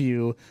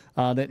interview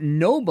that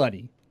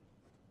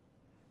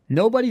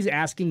nobody's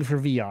asking for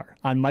VR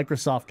on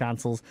Microsoft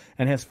consoles,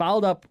 and has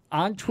followed up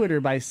on Twitter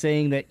by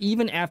saying that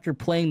even after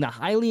playing the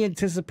highly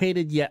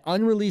anticipated yet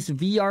unreleased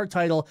VR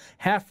title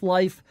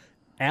Half-Life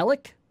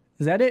Alyx,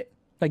 is that it?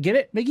 Did I get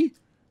it, Mickey?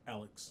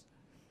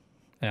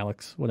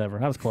 Alex, whatever.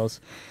 That was close.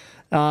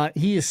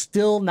 He is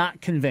still not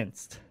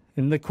convinced.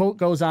 And the quote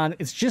goes on,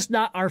 "It's just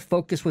not our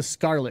focus with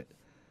Scarlet."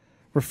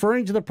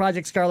 Referring to the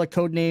Project Scarlet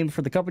codename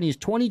for the company's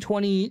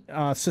 2020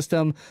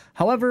 system.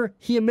 However,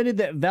 he admitted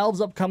that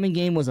Valve's upcoming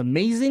game was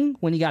amazing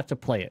when he got to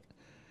play it.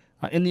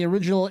 In the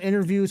original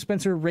interview,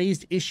 Spencer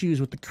raised issues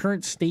with the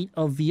current state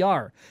of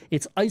VR.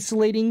 It's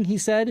isolating, he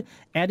said,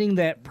 adding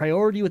that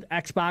priority with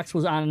Xbox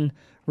was on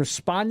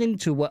responding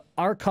to what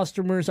our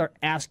customers are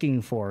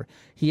asking for.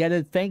 He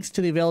added, thanks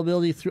to the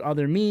availability through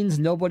other means,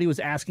 nobody was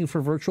asking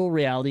for virtual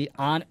reality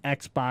on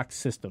Xbox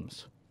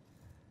systems.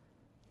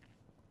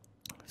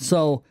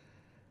 So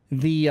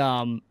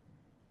the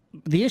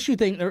issue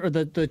thing, or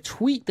the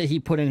tweet that he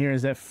put in here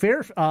is that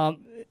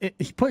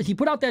he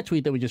put out that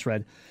tweet that we just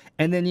read,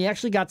 and then he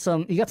actually got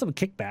some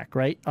kickback,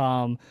 right?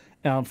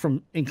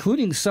 From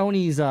including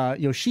Sony's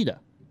Yoshida.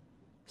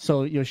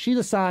 So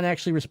Yoshida-san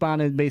actually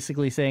responded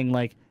basically saying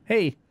like,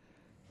 hey,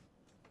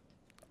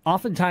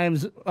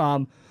 oftentimes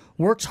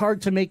works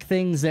hard to make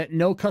things that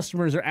no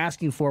customers are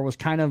asking for, was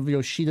kind of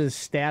Yoshida's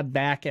stab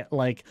back at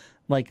like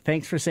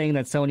thanks for saying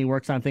that Sony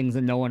works on things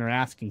that no one are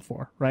asking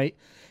for, right?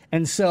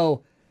 And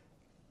so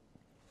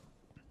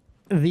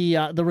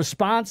the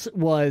response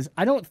was,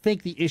 I don't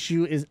think the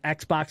issue is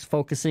Xbox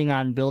focusing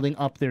on building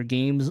up their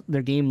games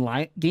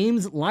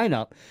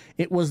lineup.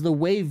 It was the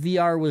way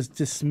VR was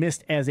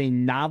dismissed as a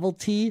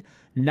novelty,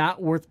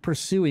 not worth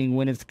pursuing,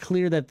 when it's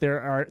clear that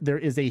there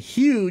is a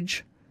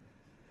huge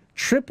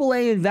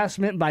AAA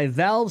investment by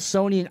Valve,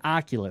 Sony, and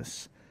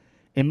Oculus.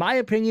 In my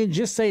opinion,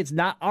 just say it's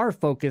not our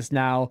focus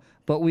now,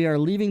 but we are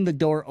leaving the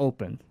door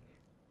open.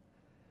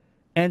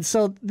 And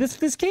so this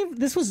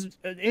was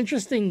an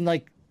interesting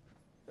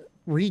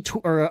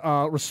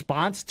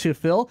response to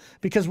Phil,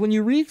 because when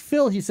you read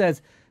Phil,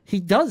 he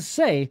does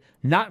say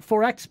not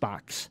for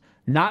Xbox,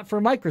 not for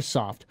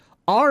Microsoft.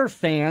 Our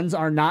fans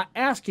are not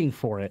asking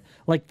for it.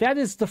 Like, that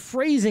is the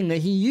phrasing that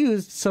he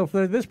used. So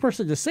for this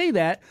person to say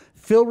that,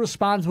 Phil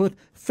responds with,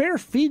 fair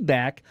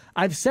feedback.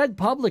 I've said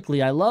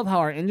publicly, I love how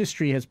our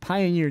industry has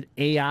pioneered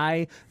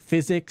AI,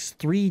 physics,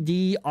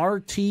 3D,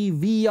 RT,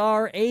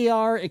 VR,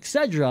 AR,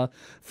 etc.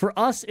 For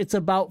us, it's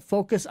about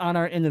focus on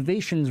our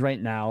innovations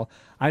right now.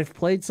 I've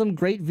played some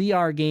great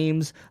VR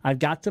games. I've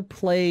got to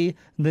play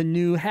the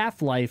new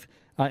Half-Life.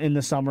 in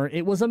the summer.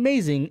 It was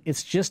amazing.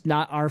 It's just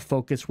not our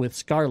focus with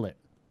Scarlet.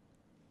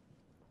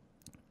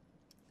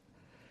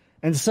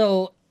 And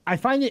so I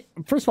find it,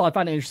 first of all, I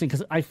find it interesting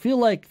because I feel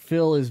like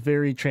Phil is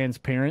very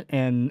transparent,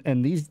 and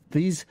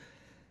these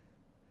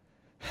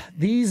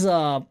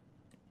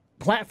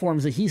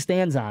platforms that he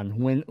stands on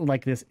when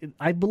like this,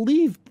 I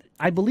believe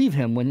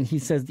him when he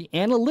says the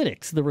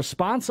analytics, the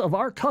response of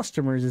our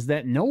customers is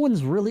that no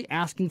one's really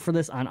asking for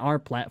this on our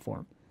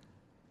platform.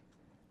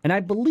 And I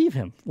believe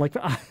him. Like,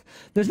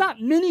 there's not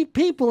many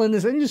people in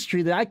this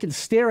industry that I can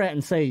stare at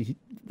and say,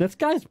 this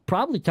guy's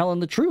probably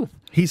telling the truth.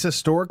 He's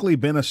historically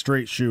been a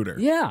straight shooter.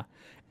 Yeah.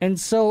 And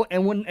so,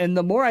 and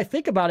the more I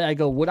think about it, I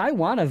go, would I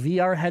want a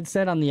VR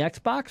headset on the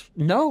Xbox?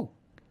 No.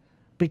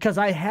 Because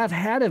I have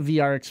had a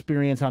VR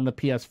experience on the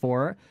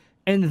PS4,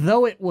 and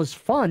though it was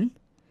fun,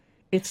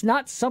 it's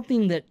not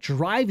something that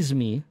drives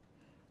me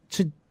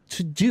to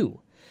do.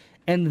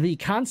 And the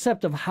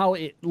concept of how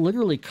it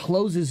literally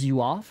closes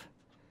you off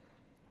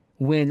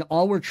when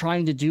all we're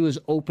trying to do is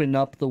open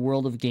up the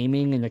world of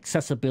gaming and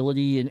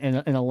accessibility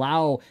and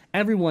allow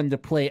everyone to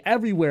play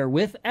everywhere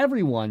with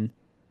everyone,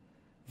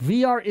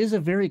 VR is a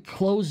very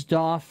closed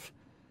off,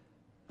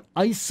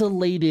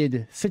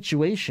 isolated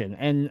situation.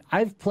 And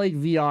I've played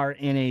VR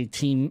in a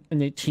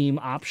team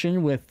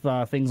option with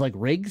things like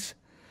rigs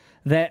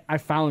that I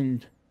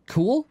found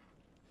cool,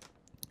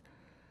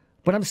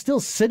 but I'm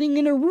still sitting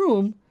in a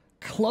room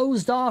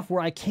closed off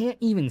where I can't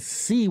even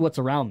see what's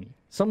around me.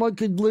 Someone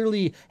could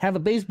literally have a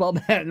baseball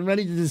bat and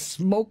ready to just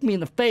smoke me in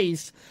the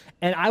face,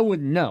 and I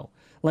wouldn't know.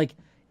 Like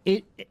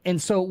it,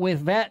 and so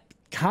with that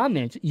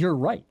comment, you're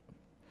right.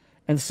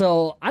 And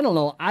so I don't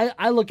know.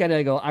 I look at it,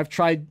 I go, I've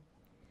tried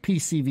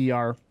PC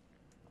VR,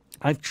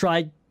 I've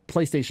tried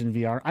PlayStation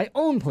VR, I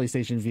own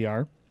PlayStation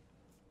VR,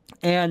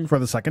 and For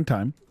the second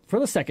time.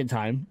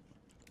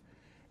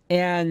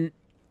 And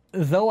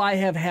though I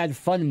have had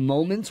fun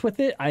moments with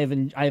it, I've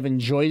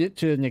enjoyed it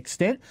to an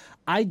extent.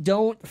 I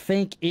don't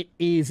think it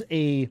is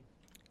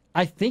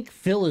I think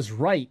Phil is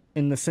right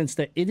in the sense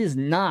that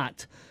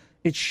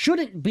it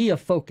shouldn't be a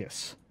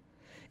focus.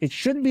 It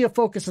shouldn't be a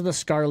focus of the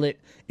Scarlet.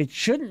 It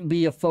shouldn't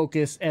be a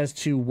focus as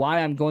to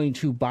why I'm going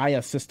to buy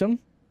a system.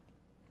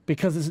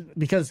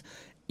 Because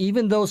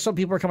even though some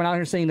people are coming out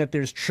here saying that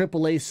there's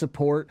AAA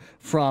support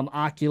from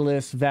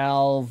Oculus,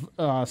 Valve,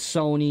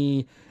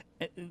 Sony,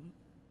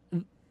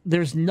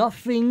 there's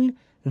nothing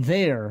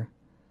there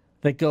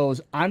that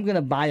goes, I'm going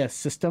to buy a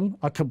system,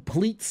 a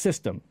complete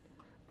system,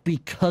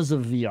 because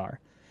of VR.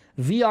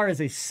 VR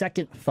is a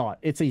second thought.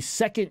 It's a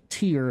second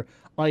tier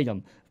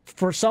item.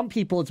 For some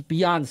people, it's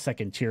beyond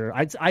second tier.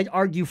 I'd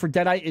argue for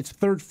Deadite, it's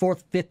third,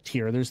 fourth, fifth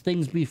tier. There's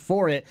things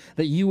before it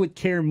that you would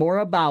care more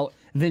about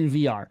than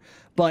VR.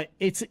 But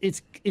it's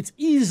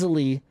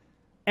easily,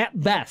 at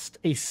best,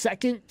 a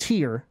second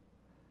tier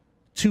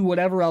to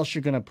whatever else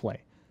you're going to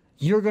play.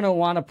 You're going to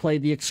want to play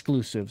the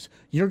exclusives.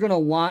 You're going to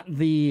want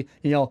the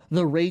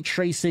ray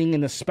tracing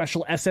and the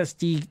special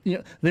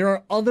SSD. There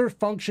are other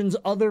functions,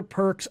 other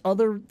perks,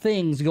 other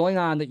things going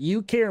on that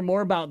you care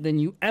more about than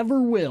you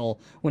ever will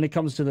when it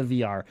comes to the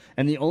VR.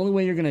 And the only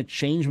way you're going to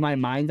change my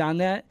mind on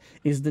that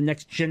is the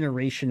next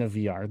generation of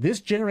VR. This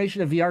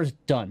generation of VR is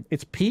done.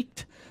 It's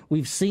peaked.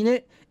 We've seen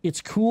it.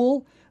 It's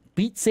cool.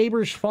 Beat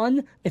Saber's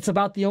fun. It's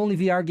about the only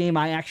VR game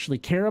I actually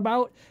care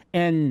about.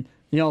 And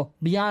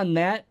beyond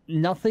that,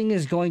 nothing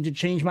is going to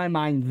change my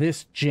mind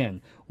this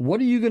gen.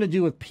 What are you going to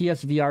do with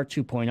PSVR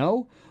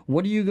 2.0?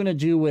 What are you going to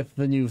do with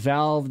the new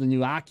Valve, the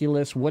new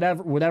Oculus,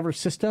 whatever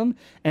system?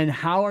 And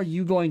how are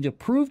you going to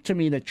prove to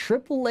me that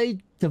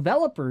AAA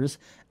developers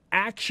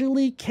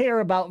actually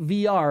care about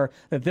VR,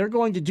 that they're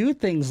going to do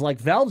things like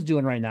Valve's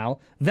doing right now?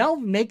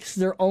 Valve makes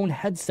their own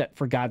headset,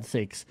 for God's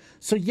sakes.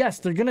 So yes,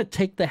 they're going to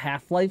take the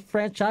Half-Life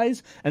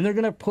franchise and they're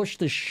going to push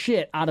the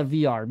shit out of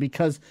VR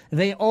because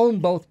they own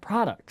both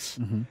products.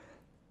 Mm-hmm.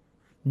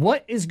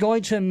 What is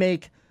going to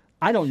make,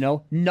 I don't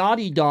know,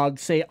 Naughty Dog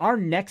say our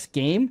next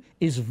game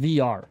is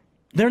VR?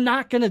 They're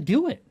not going to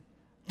do it.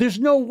 There's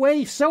no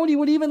way Sony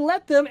would even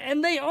let them,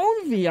 and they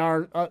own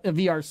a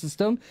VR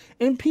system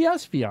in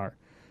PSVR.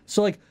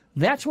 So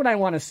that's what I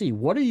want to see.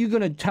 What are you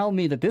going to tell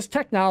me that this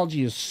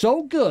technology is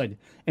so good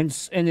and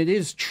it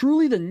is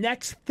truly the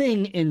next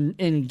thing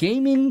in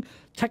gaming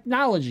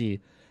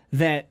technology,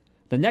 that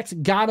the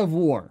next God of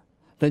War,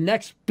 the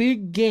next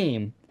big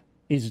game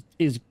is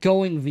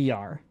going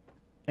VR,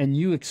 and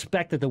you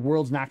expect that the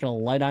world's not going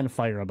to light on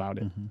fire about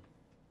it? Mm-hmm.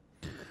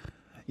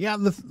 Yeah,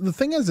 the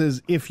thing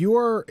is if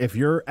you're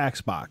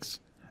Xbox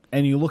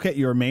and you look at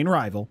your main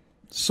rival,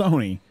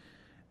 Sony,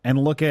 and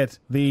look at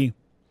the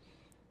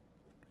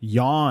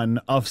yawn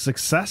of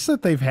success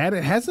that they've had,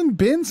 it hasn't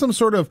been some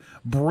sort of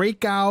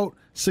breakout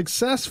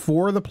success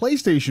for the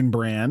PlayStation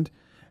brand.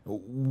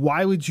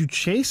 Why would you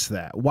chase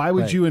that? Why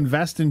would you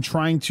invest in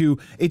trying to,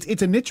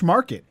 it's a niche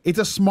market. It's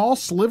a small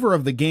sliver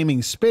of the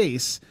gaming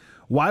space.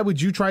 Why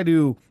would you try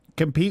to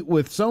compete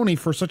with Sony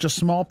for such a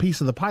small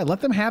piece of the pie?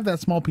 Let them have that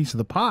small piece of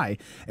the pie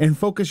and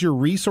focus your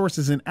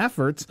resources and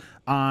efforts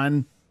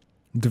on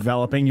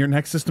developing your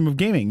next system of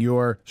gaming,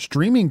 your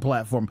streaming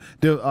platform,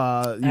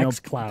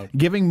 xCloud,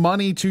 giving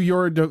money to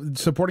your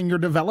supporting your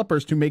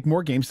developers to make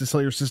more games to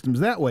sell your systems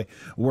that way.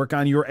 Work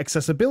on your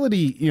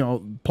accessibility,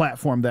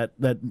 platform that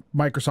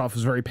Microsoft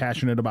is very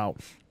passionate about.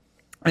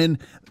 And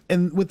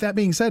with that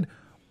being said,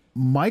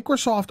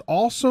 Microsoft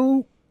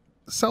also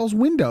sells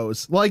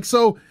Windows.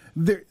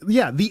 The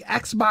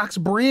Xbox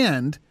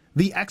brand,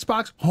 the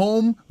Xbox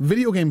home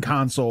video game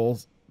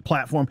consoles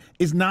platform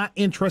is not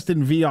interested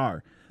in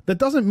VR. That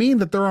doesn't mean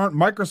that there aren't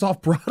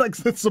Microsoft products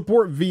that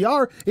support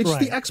VR. It's just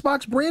the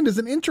Xbox brand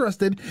isn't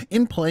interested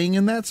in playing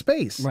in that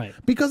space. Right.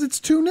 Because it's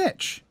too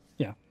niche.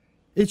 Yeah.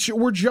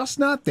 We're just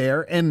not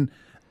there, and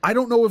I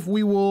don't know if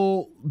we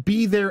will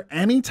be there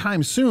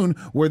anytime soon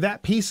where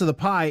that piece of the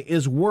pie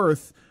is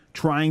worth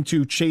trying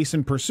to chase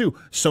and pursue.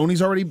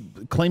 Sony's already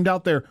claimed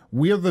out there,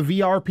 we are the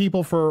VR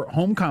people for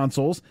home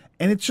consoles,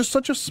 and it's just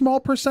such a small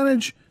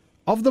percentage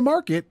of the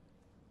market.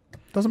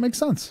 Doesn't make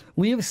sense.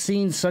 We have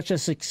seen such a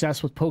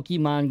success with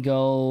Pokemon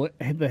Go,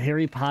 the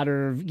Harry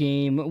Potter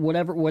game,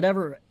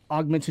 whatever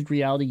augmented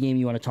reality game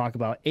you want to talk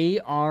about.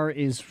 AR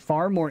is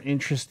far more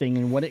interesting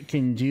in what it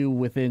can do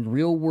within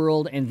real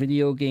world and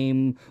video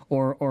game,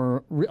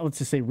 or let's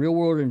just say real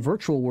world and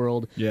virtual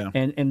world. Yeah.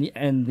 And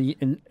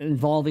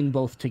involving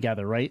both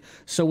together, right?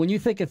 So when you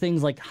think of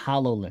things like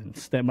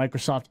HoloLens that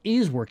Microsoft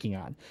is working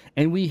on,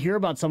 and we hear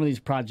about some of these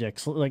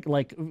projects,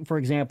 like for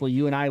example,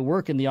 you and I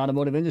work in the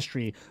automotive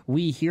industry,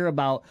 we hear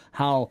about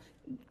how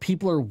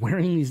people are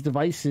wearing these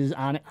devices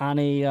on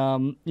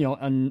a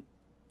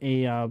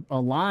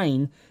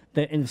line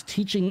that is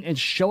teaching and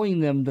showing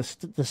them the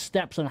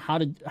steps on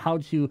how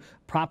to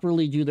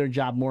properly do their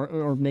job more,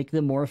 or make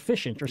them more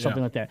efficient, or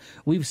something like that.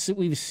 We've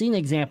seen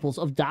examples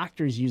of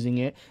doctors using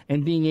it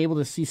and being able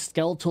to see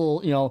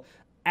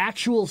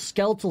actual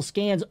skeletal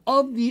scans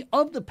of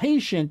the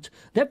patient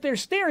that they're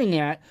staring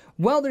at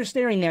while they're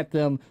staring at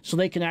them, so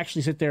they can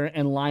actually sit there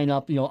and line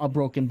up a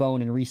broken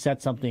bone and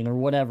reset something or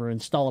whatever,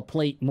 install a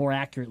plate more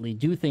accurately,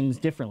 do things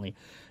differently.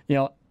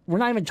 We're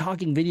not even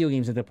talking video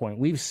games at that point.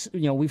 We've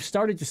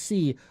started to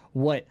see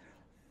what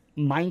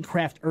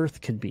Minecraft Earth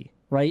could be,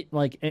 right?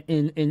 Like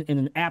in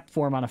an app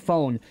form on a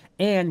phone,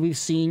 and we've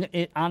seen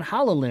it on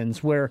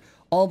HoloLens, where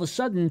all of a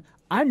sudden,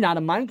 I'm not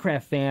a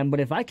Minecraft fan, but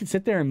if I could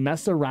sit there and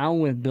mess around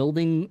with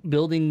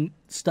building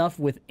stuff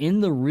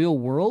within the real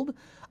world,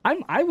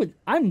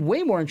 I'm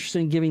way more interested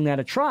in giving that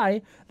a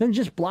try than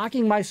just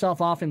blocking myself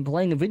off and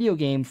playing a video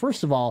game,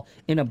 first of all,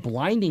 in a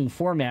blinding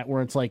format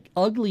where it's like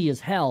ugly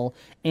as hell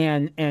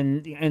and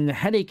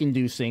headache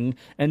inducing,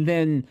 and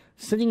then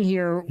sitting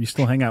here. You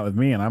still hang out with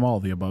me, and I'm all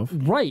of the above.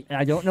 Right.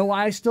 I don't know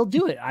why I still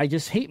do it. I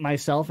just hate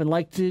myself and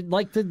like to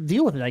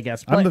deal with it, I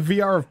guess. But I'm the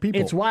VR of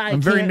people. It's why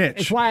I'm very niche.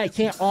 It's why I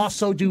can't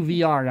also do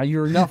VR. Now,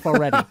 you're enough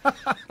already.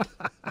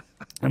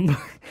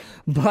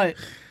 But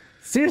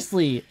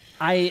seriously,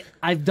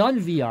 I've done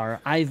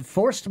VR. I've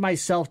forced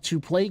myself to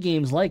play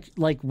games like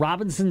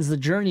Robinson's The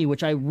Journey,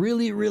 which I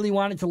really, really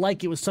wanted to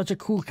like. It was such a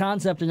cool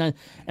concept, and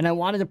I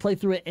wanted to play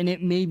through it, and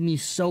it made me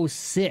so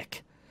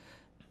sick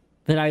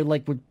that I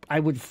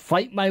would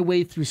fight my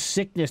way through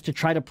sickness to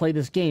try to play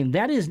this game.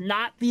 That is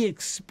not the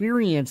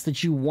experience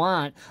that you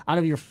want out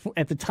of your,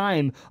 at the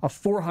time, a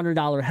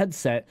 $400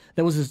 headset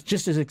that was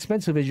just as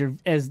expensive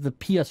as the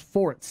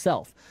PS4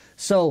 itself.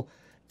 So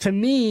to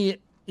me,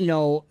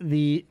 what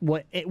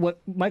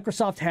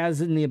Microsoft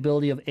has in the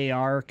ability of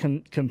AR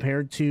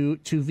compared to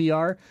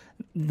VR,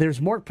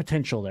 there's more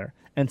potential there.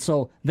 And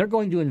so they're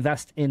going to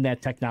invest in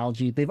that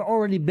technology. They've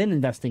already been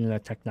investing in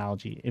that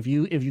technology. If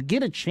you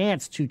get a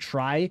chance to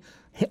try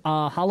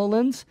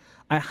HoloLens,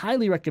 I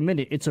highly recommend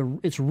it.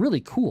 It's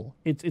really cool.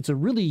 It's a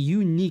really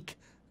unique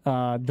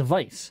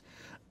device.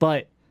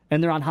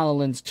 And they're on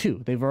HoloLens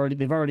 2. They've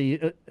already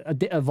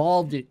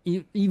evolved it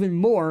even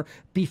more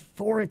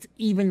before it's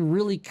even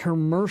really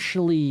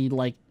commercially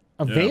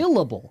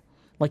available.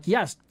 Yeah.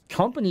 Yes,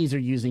 companies are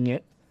using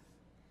it,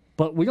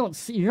 but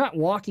you're not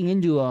walking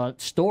into a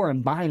store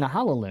and buying a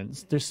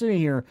HoloLens. They're sitting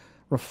here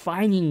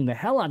refining the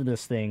hell out of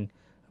this thing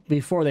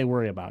before they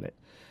worry about it.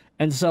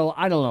 And so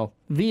I don't know.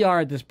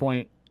 VR at this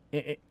point,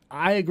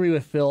 I agree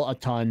with Phil a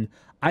ton.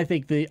 I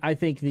think the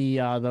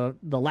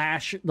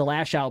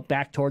lash out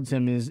back towards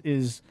him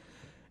is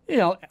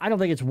I don't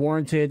think it's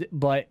warranted,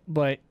 but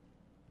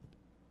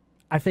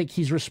I think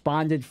he's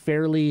responded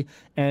fairly,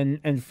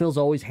 and Phil's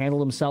always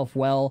handled himself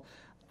well.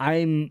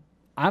 I'm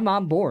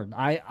on board.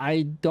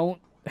 I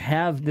don't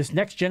have this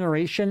next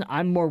generation.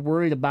 I'm more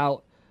worried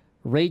about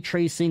ray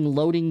tracing,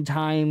 loading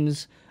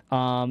times,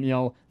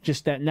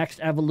 just that next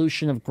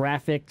evolution of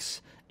graphics,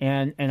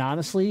 and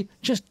honestly,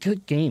 just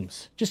good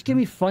games. Just give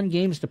me fun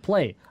games to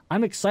play.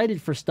 I'm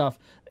excited for stuff,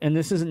 and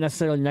this isn't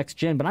necessarily next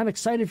gen, but I'm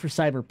excited for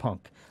Cyberpunk.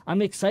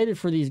 I'm excited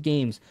for these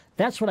games.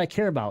 That's what I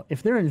care about.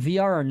 If they're in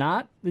VR or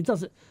not, it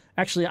doesn't.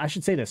 Actually, I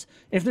should say this.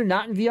 If they're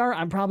not in VR,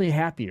 I'm probably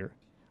happier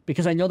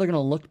because I know they're going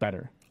to look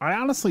better. I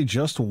honestly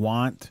just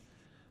want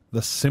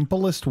the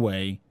simplest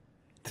way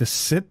to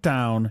sit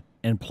down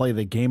and play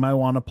the game I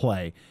want to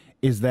play.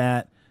 Is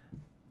that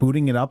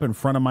booting it up in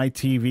front of my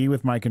TV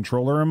with my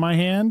controller in my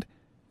hand?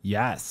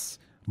 Yes.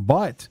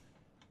 But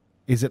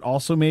is it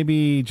also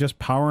maybe just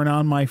powering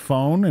on my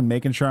phone and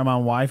making sure I'm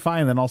on Wi-Fi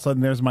and then all of a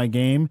sudden there's my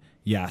game?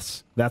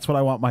 Yes. That's what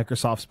I want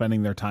Microsoft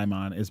spending their time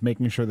on, is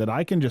making sure that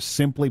I can just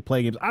simply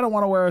play games. I don't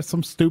want to wear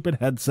some stupid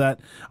headset.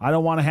 I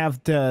don't want to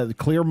have to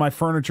clear my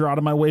furniture out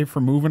of my way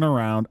for moving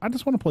around. I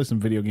just want to play some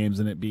video games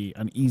and it be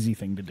an easy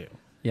thing to do.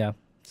 Yeah.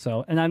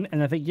 So, and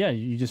I think, yeah,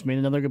 you just made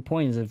another good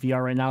point, is that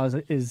VR right now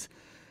is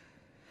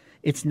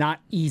it's not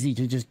easy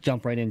to just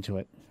jump right into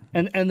it.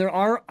 And there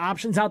are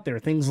options out there.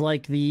 Things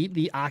like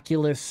the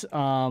Oculus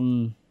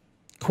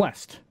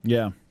Quest.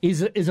 Yeah.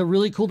 Is a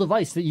really cool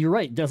device that, you're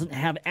right, doesn't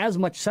have as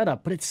much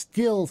setup, but it's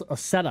still a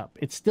setup.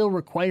 It still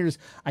requires,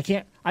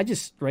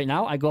 right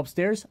now, I go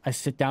upstairs, I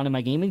sit down in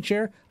my gaming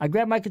chair, I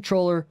grab my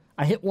controller,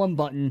 I hit one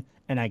button,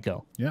 and I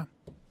go. Yeah.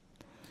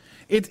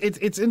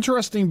 It's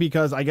interesting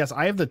because I guess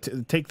I have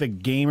to take the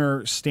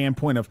gamer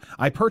standpoint of,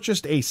 I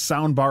purchased a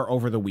sound bar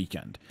over the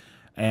weekend.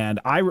 And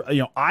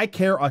I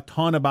care a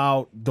ton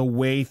about the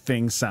way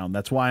things sound.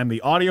 That's why I'm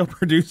the audio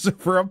producer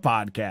for a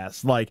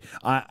podcast. Like,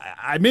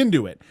 I'm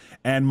into it.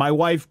 And my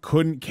wife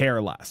couldn't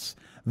care less.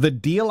 The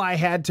deal I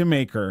had to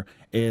make her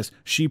is,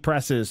 she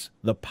presses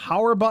the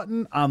power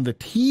button on the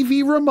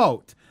TV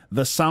remote,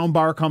 the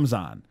soundbar comes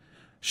on.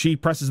 She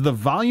presses the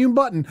volume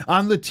button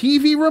on the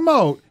TV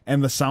remote,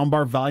 and the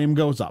soundbar volume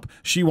goes up.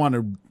 She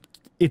wanted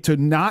it to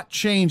not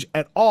change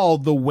at all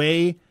the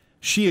way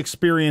she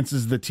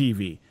experiences the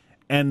TV.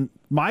 And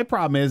my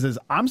problem is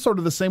I'm sort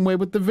of the same way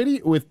with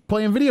with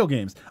playing video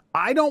games.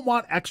 I don't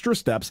want extra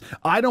steps.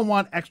 I don't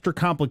want extra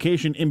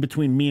complication in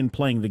between me and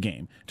playing the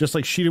game. Just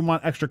like she didn't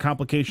want extra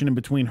complication in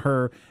between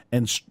her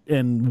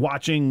and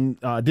watching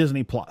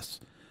Disney Plus.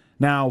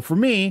 Now, for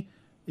me,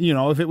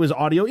 if it was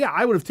audio, yeah,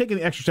 I would have taken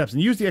the extra steps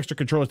and used the extra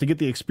controllers to get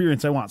the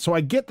experience I want. So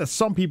I get that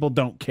some people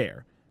don't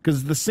care because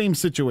it's the same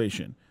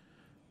situation.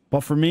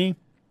 But for me,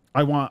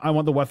 I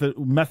want the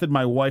method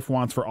my wife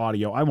wants for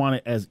audio. I want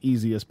it as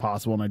easy as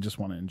possible, and I just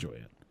want to enjoy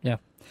it. Yeah.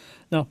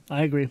 No,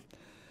 I agree.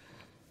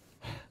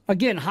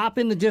 Again, hop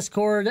in the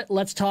Discord.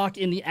 Let's talk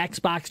in the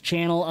Xbox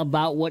channel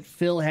about what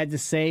Phil had to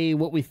say,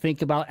 what we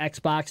think about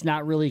Xbox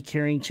not really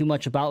caring too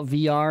much about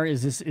VR.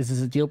 Is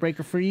this a deal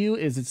breaker for you?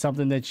 Is it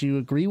something that you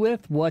agree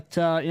with? What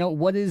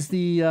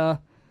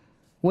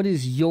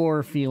is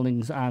your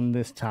feelings on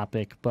this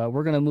topic? But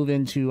we're going to move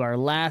into our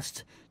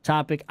last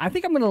topic. I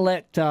think I'm going to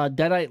let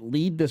Deadite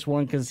lead this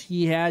one, because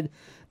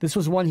this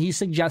was one he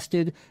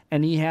suggested,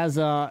 and he has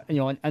a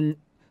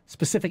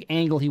specific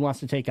angle he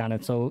wants to take on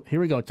it. So here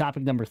we go.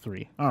 Topic number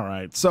 3. All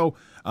right. So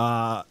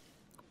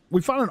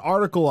we found an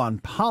article on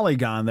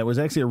Polygon that was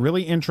actually a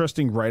really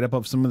interesting write-up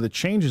of some of the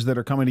changes that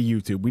are coming to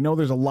YouTube. We know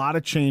there's a lot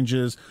of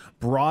changes,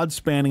 broad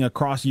spanning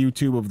across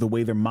YouTube, of the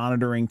way they're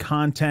monitoring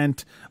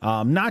content,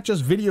 not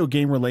just video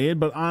game related,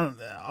 but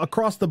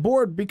across the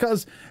board,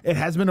 because it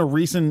has been a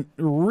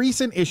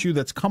recent issue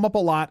that's come up a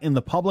lot in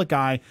the public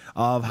eye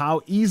of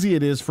how easy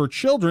it is for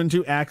children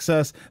to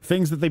access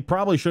things that they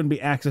probably shouldn't be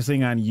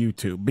accessing on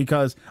YouTube.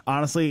 Because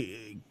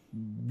honestly,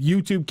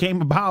 YouTube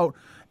came about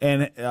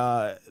and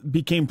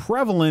became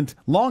prevalent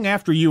long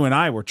after you and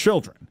I were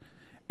children.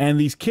 And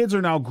these kids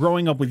are now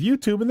growing up with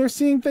YouTube, and they're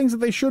seeing things that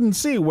they shouldn't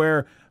see,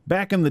 where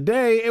back in the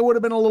day, it would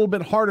have been a little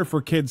bit harder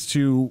for kids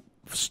to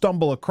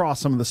stumble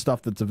across some of the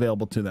stuff that's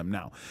available to them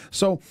now.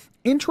 So,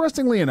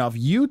 interestingly enough,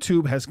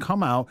 YouTube has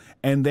come out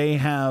and they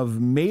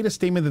have made a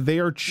statement that they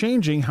are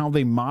changing how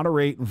they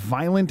moderate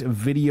violent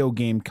video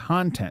game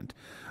content.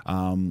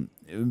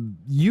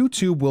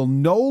 YouTube will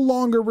no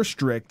longer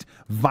restrict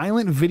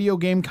violent video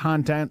game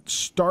content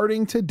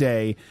starting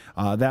today.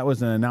 That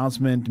was an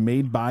announcement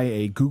made by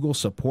a Google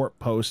support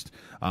post.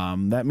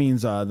 That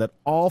means that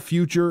all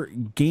future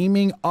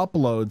gaming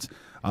uploads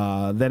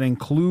that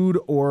include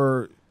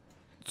or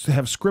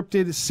have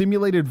scripted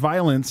simulated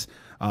violence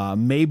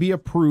may be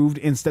approved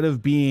instead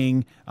of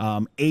being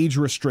age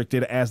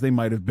restricted as they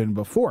might have been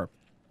before.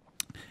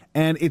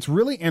 And it's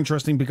really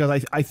interesting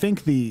because I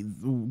think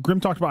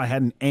Grim talked about, I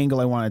had an angle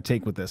I want to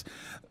take with this.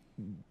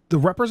 The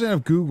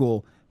representative of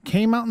Google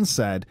came out and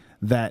said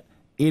that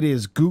it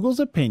is Google's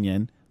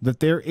opinion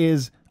that there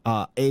is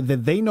that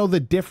they know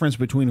the difference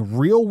between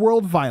real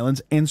world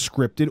violence and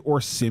scripted or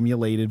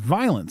simulated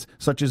violence,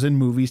 such as in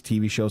movies,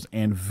 TV shows,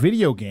 and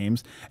video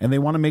games. And they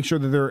want to make sure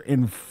that they're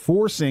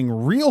enforcing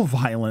real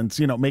violence,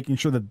 making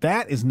sure that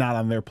that is not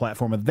on their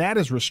platform and that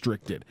is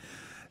restricted.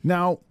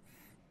 Now,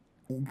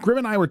 Grim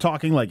and I were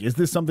talking, like, is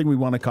this something we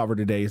want to cover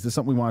today? Is this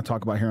something we want to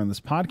talk about here on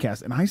this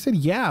podcast? And I said,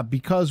 yeah,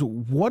 because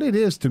what it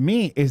is to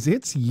me is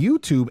it's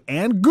YouTube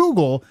and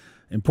Google.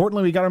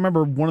 Importantly, we got to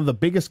remember one of the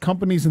biggest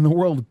companies in the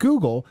world,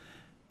 Google,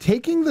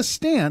 taking the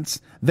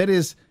stance that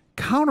is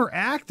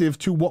counteractive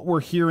to what we're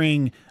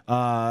hearing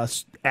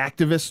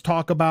activists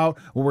talk about,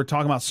 what we're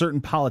talking about certain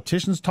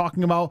politicians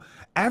talking about.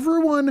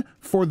 Everyone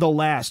for the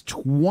last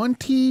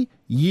 20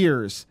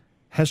 years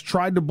has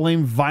tried to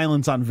blame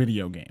violence on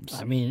video games.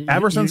 I mean,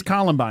 ever since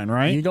Columbine,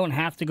 right? You don't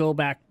have to go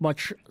back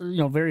much,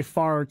 very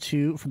far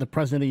for the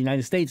president of the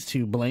United States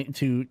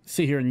to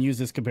sit here and use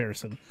this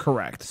comparison.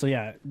 Correct. So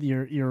yeah,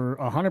 you're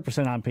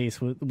 100% on pace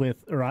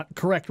with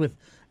correct with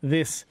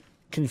this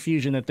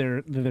confusion that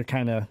they're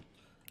kind of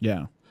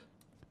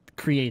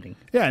creating.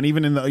 Yeah, and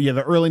even in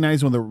the early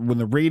 90s when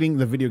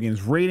the video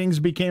games ratings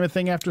became a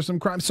thing after some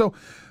crime. So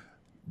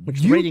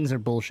ratings are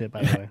bullshit,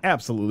 by the way.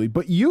 Absolutely.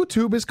 But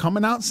YouTube is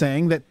coming out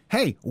saying that,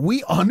 hey,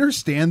 we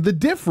understand the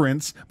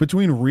difference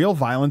between real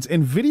violence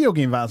and video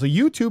game violence. So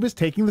YouTube is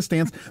taking the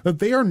stance that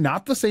they are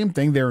not the same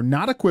thing. They're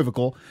not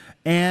equivocal.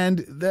 And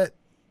that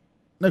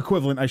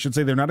equivalent, I should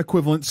say, they're not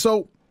equivalent.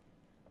 So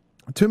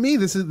to me,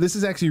 this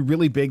is actually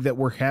really big that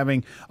we're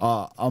having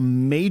a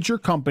major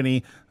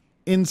company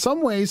in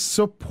some ways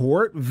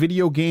support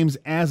video games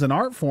as an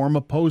art form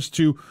opposed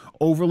to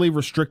overly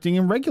restricting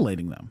and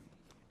regulating them.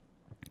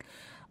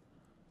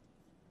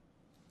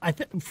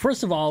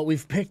 First of all,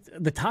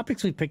 the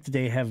topics we picked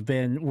today have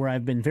been where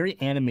I've been very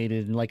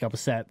animated and like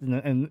upset,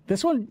 and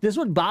this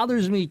one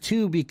bothers me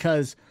too,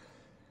 because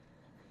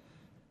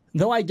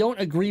though I don't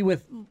agree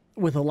with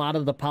a lot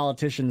of the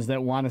politicians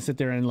that want to sit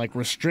there and like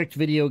restrict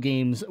video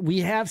games, we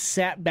have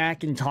sat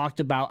back and talked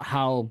about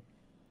how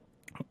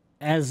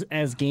as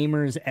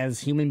gamers,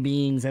 as human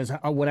beings, as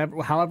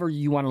whatever, however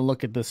you want to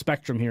look at the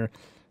spectrum here,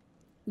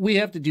 we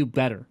have to do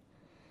better.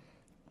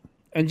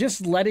 And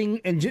just letting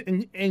and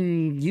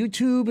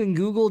YouTube and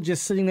Google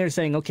just sitting there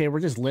saying, okay, we're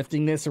just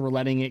lifting this and we're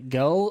letting it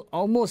go,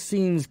 almost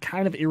seems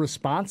kind of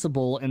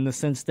irresponsible in the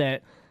sense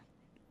that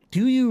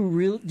do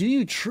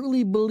you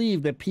truly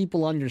believe that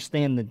people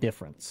understand the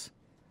difference?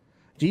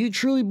 Do you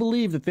truly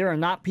believe that there are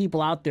not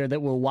people out there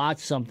that will watch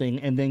something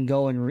and then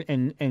go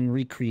and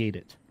recreate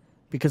it?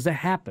 Because that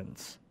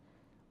happens.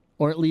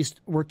 Or at least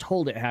we're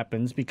told it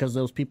happens because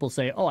those people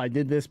say, oh, I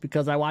did this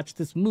because I watched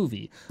this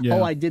movie. Yeah.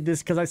 Oh, I did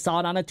this because I saw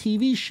it on a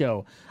TV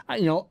show.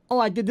 Oh,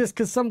 I did this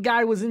because some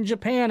guy was in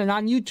Japan and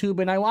on YouTube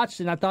and I watched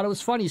it and I thought it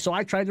was funny, so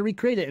I tried to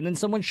recreate it and then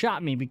someone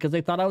shot me because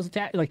they thought I was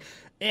attacked. Like,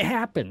 it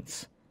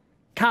happens.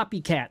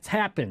 Copycats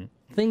happen.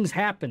 Things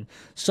happen.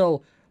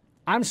 So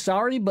I'm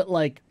sorry, but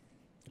like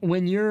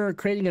when you're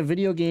creating a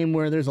video game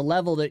where there's a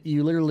level that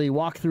you literally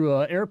walk through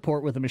an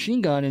airport with a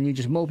machine gun and you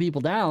just mow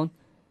people down,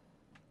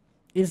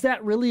 is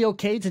that really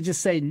okay to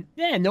just say,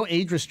 yeah, no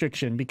age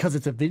restriction because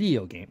it's a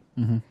video game?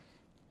 Mm-hmm.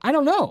 I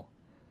don't know.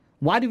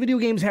 Why do video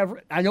games have...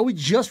 I know we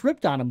just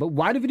ripped on them, but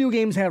why do video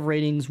games have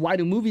ratings? Why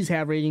do movies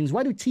have ratings?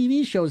 Why do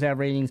TV shows have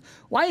ratings?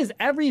 Why is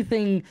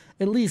everything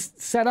at least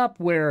set up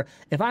where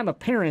if I'm a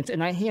parent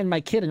and I hand my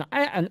kid an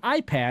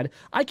iPad,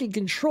 I can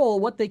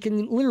control what they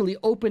can literally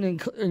open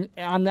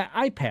on that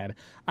iPad.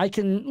 I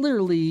can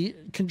literally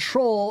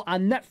control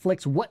on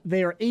Netflix what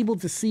they are able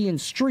to see and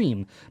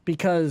stream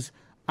because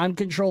I'm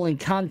controlling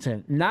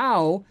content.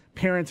 Now,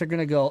 parents are going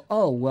to go,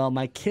 oh, well,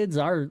 my kids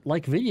are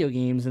like video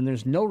games and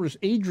there's no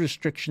age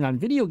restriction on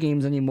video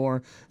games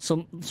anymore.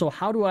 So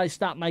how do I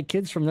stop my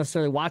kids from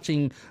necessarily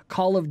watching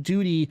Call of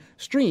Duty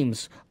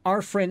streams?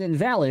 Our friend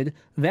Invalid,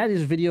 that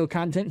is video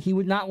content he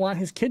would not want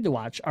his kid to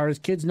watch. Are his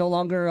kids no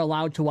longer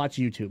allowed to watch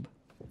YouTube?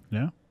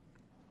 Yeah.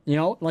 You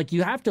know, like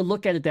you have to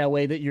look at it that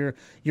way, that you're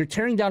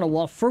tearing down a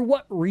wall. For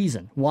what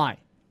reason? Why?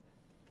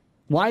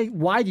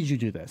 Why did you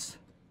do this?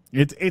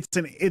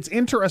 It's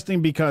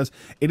interesting because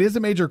it is a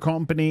major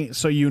company,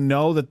 so you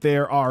know that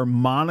there are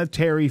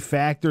monetary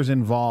factors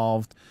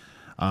involved,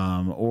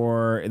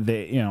 or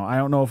they, I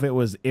don't know if it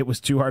was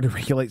too hard to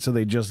regulate, so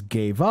they just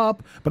gave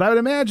up. But I would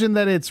imagine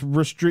that it's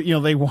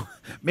they want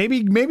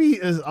maybe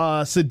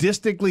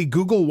sadistically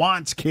Google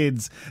wants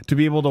kids to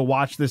be able to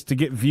watch this to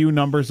get view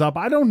numbers up.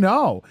 I don't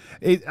know.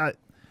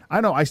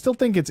 I know. I still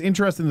think it's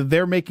interesting that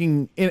they're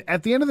making,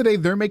 at the end of the day,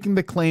 they're making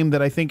the claim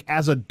that I think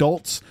as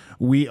adults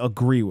we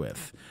agree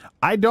with.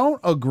 I don't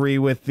agree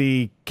with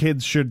the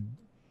kids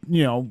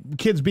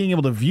being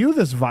able to view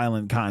this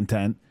violent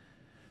content.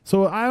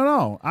 So I don't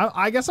know.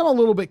 I guess I'm a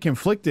little bit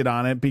conflicted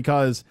on it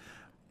because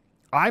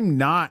I'm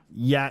not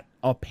yet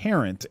a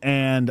parent.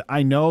 And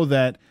I know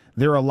that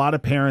there are a lot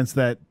of parents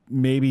that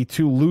maybe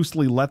too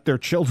loosely let their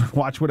children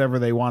watch whatever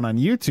they want on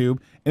YouTube.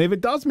 And if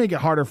it does make it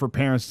harder for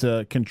parents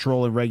to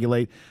control and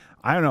regulate,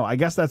 I don't know. I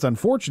guess that's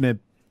unfortunate,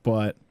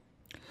 but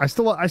I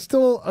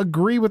still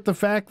agree with the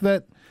fact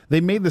that they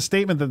made the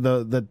statement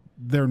that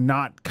they're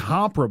not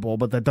comparable,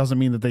 but that doesn't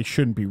mean that they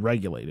shouldn't be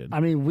regulated.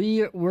 I mean,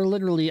 we're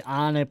literally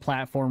on a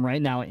platform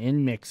right now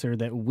in Mixer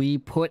that we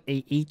put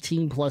a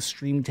 18+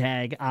 stream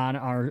tag on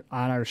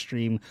our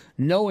stream,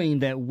 knowing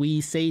that we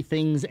say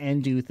things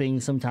and do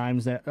things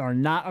sometimes that are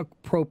not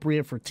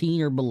appropriate for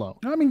teen or below.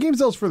 I mean,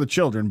 GameZilla's for the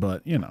children,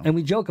 but and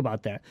we joke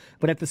about that.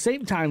 But at the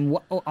same time,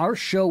 our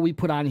show we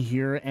put on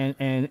here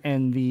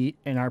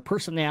and our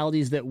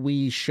personalities that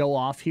we show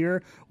off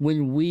here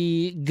when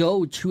we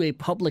go to a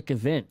public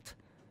event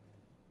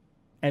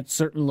at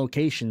certain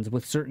locations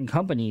with certain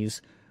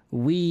companies,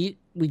 we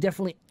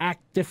definitely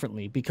act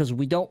differently because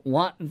we don't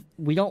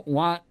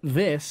want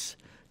this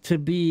to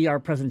be our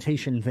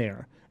presentation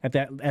there at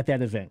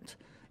that event.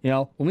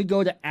 When we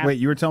go to wait,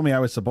 you were telling me I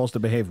was supposed to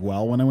behave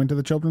well when I went to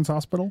the children's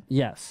hospital?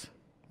 Yes.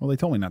 Well, they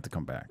told me not to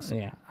come back. So.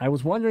 Yeah, I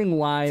was wondering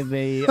why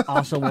they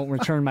also won't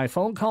return my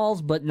phone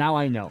calls, but now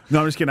I know. No,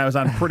 I'm just kidding. I was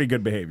on pretty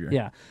good behavior.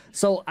 Yeah.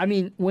 So, I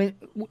mean, when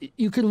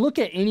you can look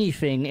at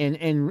anything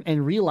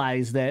and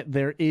realize that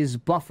there is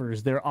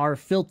buffers, there are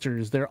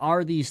filters, there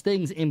are these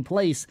things in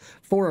place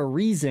for a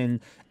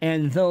reason.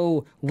 And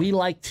though we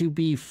like to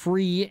be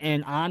free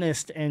and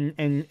honest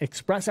and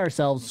express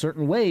ourselves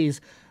certain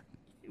ways,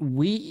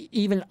 we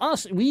even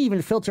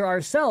filter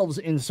ourselves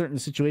in certain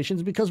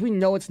situations because we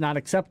know it's not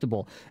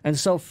acceptable. And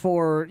so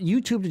for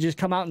YouTube to just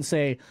come out and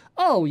say,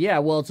 oh, yeah,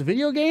 well, it's a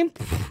video game,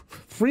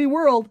 free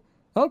world.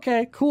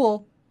 Okay,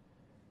 cool.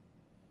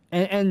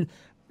 And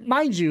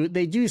mind you,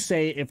 they do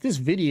say if this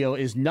video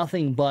is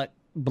nothing but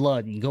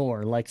blood and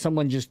gore, like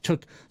someone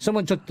took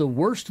the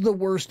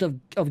worst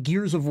of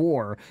Gears of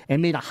War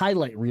and made a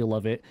highlight reel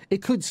of it,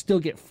 it could still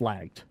get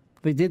flagged.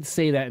 They did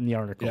say that in the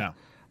article. Yeah.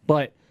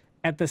 But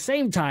at the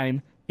same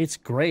time, it's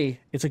gray.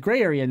 It's a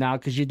gray area now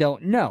because you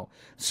don't know.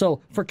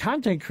 So for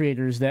content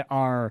creators that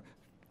are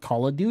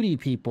Call of Duty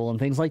people and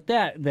things like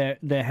that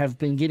have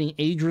been getting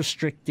age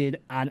restricted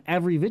on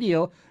every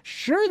video,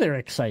 sure, they're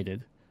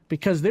excited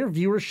because their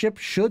viewership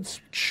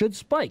should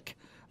spike.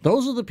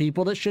 Those are the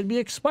people that should be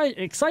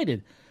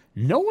excited.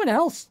 No one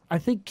else, I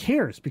think,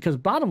 cares because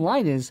bottom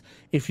line is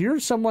if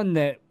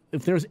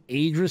there's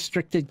age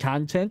restricted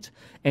content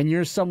and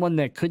you're someone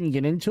that couldn't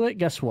get into it,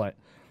 guess what?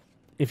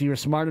 If you were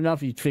smart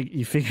enough, you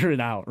figure it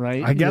out,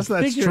 right? I guess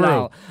that's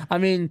true. I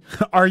mean,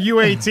 are you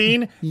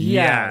 18?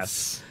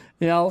 Yes.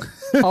 You know,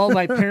 oh,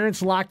 my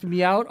parents locked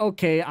me out.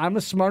 Okay, I'm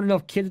a smart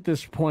enough kid at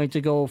this point to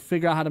go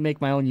figure out how to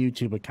make my own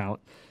YouTube account.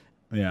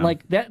 Yeah.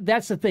 Like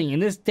that's the thing. In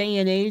this day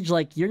and age,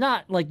 like you're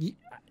not like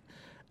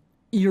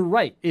you're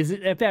right. Is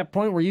it at that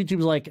point where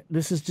YouTube's like,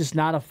 this is just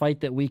not a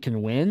fight that we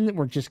can win?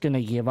 We're just going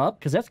to give up?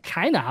 Because that's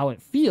kind of how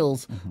it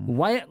feels. Mm-hmm.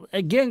 Why?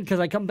 Again, because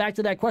I come back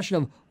to that question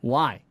of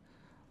why?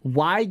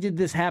 Why did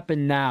this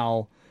happen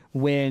now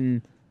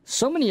when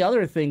so many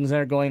other things that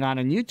are going on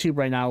YouTube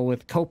right now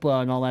with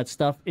COPA and all that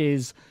stuff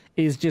is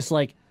just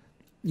like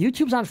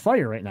YouTube's on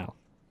fire right now.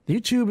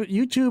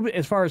 YouTube,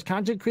 as far as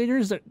content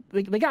creators,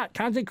 they got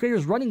content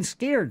creators running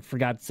scared, for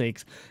God's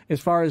sakes, as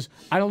far as,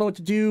 I don't know what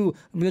to do.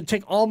 I'm going to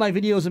take all my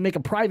videos and make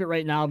them private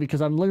right now because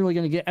I'm literally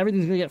going to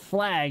everything's going to get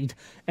flagged.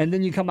 And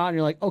then you come out and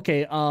you're like,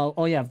 okay,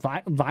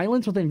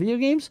 violence within video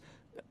games?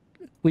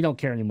 We don't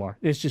care anymore.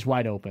 It's just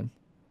wide open.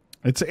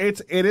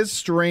 It is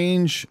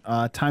strange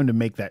time to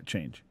make that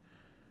change.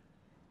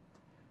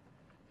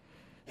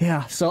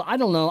 Yeah, so I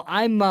don't know.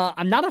 I'm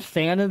not a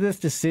fan of this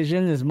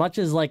decision as much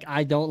as like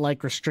I don't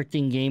like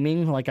restricting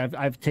gaming. Like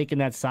I've taken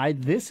that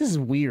side. This is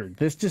weird.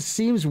 This just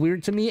seems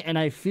weird to me, and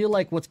I feel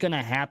like what's going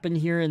to happen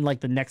here in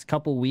like the next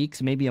couple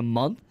weeks, maybe a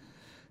month,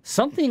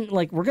 something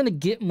like we're going to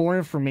get more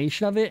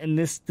information of it, and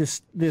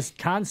this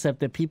concept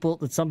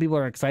that some people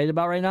are excited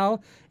about right now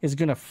is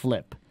going to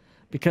flip,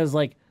 because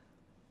like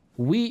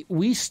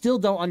we still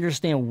don't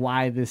understand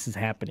why this is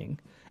happening.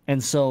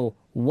 And so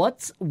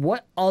what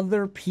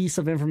other piece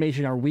of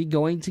information are we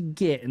going to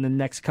get in the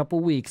next couple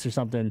weeks or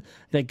something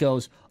that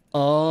goes,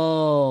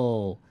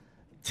 oh,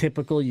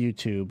 typical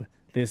YouTube,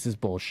 this is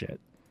bullshit.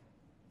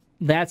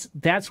 That's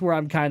where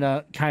I'm kind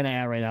of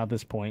at right now at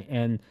this point,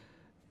 and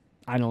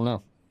I don't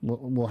know.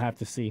 We'll have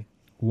to see.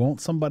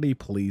 Won't somebody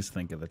please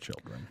think of the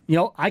children? You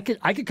know, I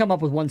could come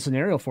up with one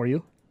scenario for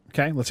you.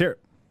 Okay, let's hear it.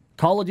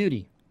 Call of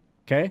Duty.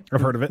 Okay,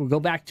 I've heard of it. We'll go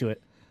back to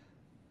it.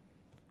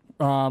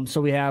 So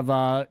we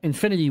have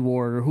Infinity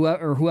Ward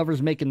or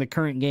whoever's making the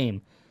current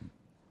game.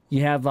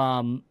 You have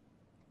one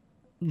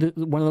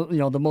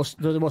of the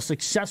most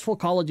successful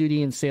Call of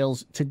Duty in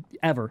sales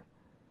ever,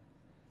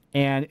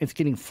 and it's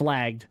getting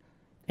flagged,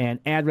 and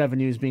ad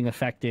revenue is being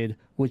affected,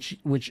 which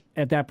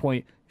at that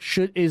point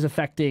is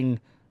affecting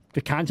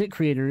the content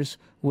creators,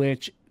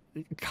 which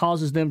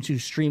causes them to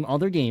stream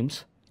other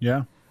games.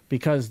 Yeah.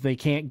 Because they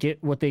can't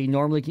get what they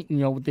normally,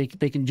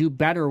 they can do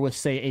better with,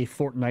 say, a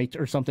Fortnite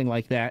or something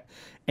like that.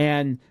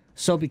 And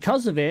so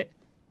because of it,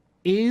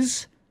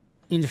 is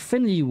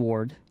Infinity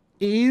Ward,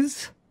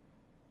 is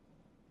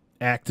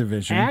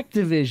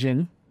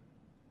Activision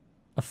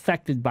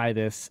affected by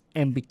this?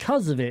 And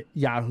because of it,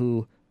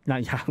 YouTube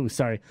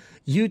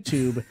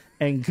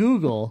and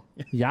Google,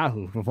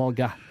 Yahoo, of all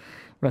God,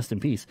 rest in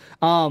peace.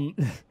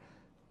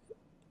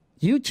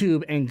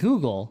 YouTube and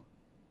Google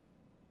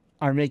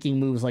are making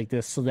moves like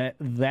this so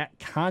that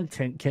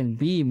content can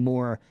be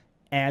more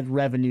ad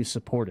revenue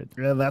supported.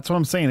 Yeah, that's what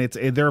I'm saying.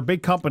 They're a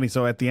big company,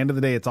 so at the end of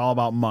the day, it's all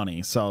about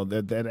money. So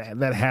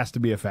that has to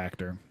be a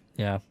factor.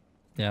 Yeah,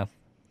 yeah.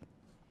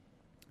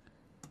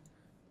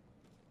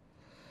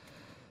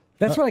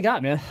 That's what I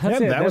got, man. That's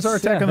it. That was our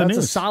attack on the news.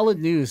 That's solid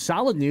news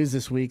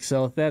this week.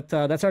 So that's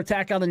our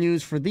attack on the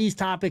news for these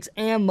topics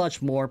and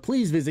much more.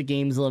 Please visit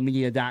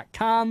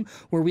GameZillaMedia.com,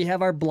 where we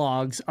have our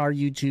blogs, our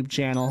YouTube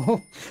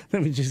channel.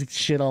 Let me just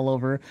shit all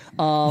over.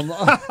 All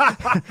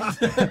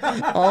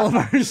of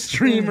our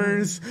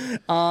streamers,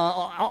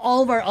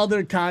 all of our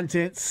other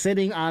content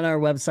sitting on our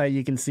website.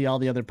 You can see all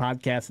the other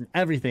podcasts and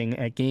everything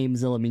at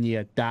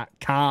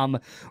GameZillaMedia.com.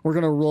 We're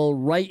going to roll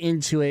right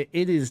into it.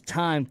 It is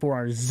time for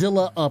our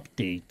Zilla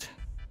update.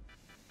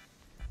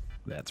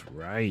 That's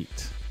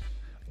right.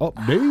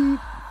 Update.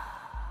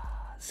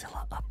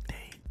 Zilla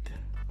update.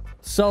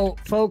 So,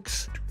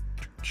 folks,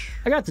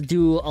 I got to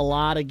do a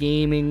lot of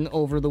gaming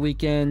over the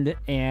weekend,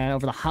 and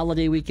over the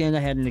holiday weekend,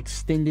 I had an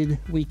extended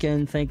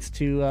weekend thanks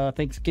to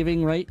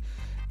Thanksgiving, right?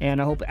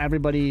 And I hope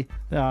everybody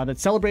that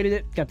celebrated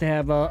it got to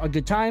have a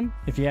good time.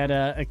 If you had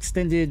an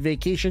extended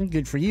vacation,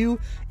 good for you.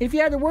 If you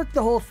had to work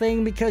the whole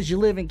thing because you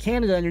live in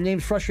Canada and your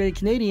name's Frustrated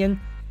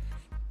Canadian,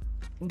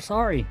 I'm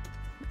sorry.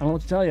 I don't know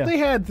what to tell you.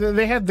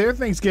 They had their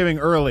Thanksgiving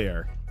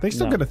earlier. They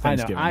still get a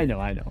Thanksgiving. I know.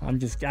 I'm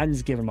just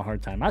giving them a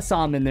hard time. I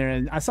saw him in there,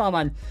 and I saw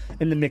him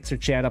in the Mixer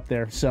chat up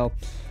there. So,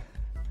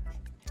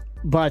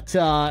 but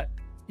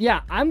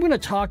yeah, I'm going to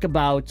talk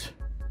about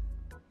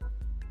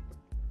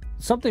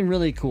something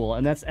really cool,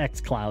 and that's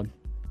xCloud.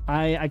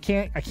 I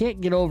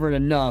can't get over it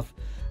enough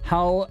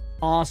how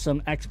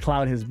awesome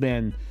xCloud has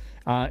been.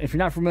 If you're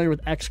not familiar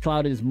with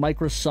xCloud, it is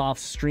Microsoft's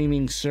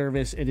streaming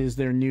service. It is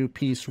their new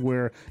piece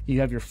where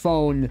you have your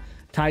phone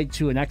tied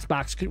to an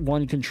Xbox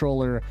One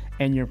controller,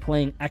 and you're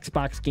playing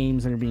Xbox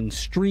games that are being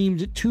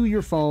streamed to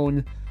your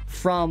phone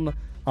from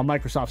a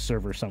Microsoft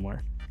server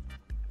somewhere.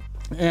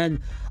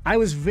 And I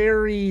was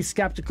very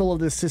skeptical of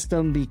this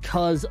system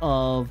because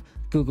of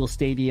Google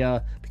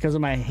Stadia, because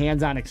of my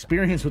hands-on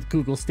experience with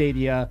Google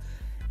Stadia,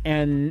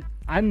 and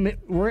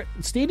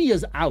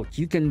Stadia's out.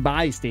 You can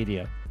buy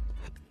Stadia.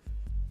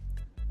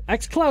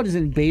 xCloud is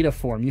in beta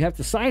form. You have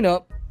to sign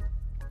up,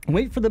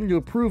 wait for them to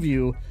approve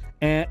you,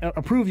 and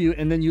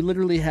then you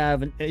literally you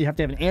have to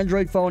have an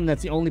Android phone, and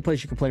that's the only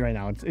place you can play right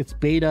now. It's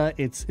beta.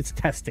 It's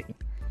testing.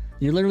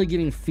 You're literally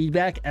getting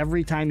feedback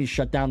every time you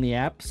shut down the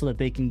app, so that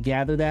they can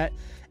gather that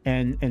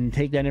and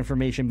take that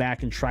information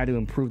back and try to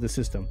improve the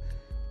system.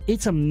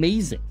 It's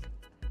amazing.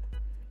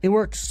 It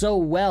works so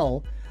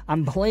well.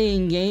 I'm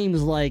playing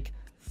games like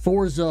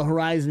Forza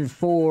Horizon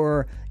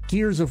 4,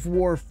 Gears of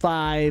War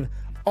 5,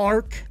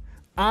 Ark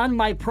on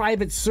my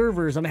private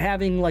servers. I'm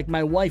having like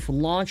my wife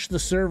launch the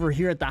server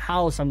here at the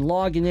house. I'm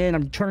logging in.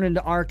 I'm turning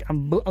to Ark.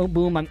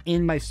 Boom, I'm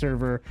in my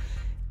server.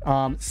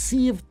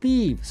 Sea of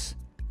Thieves.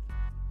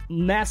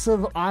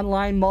 Massive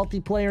online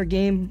multiplayer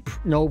game.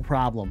 No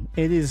problem.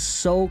 It is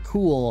so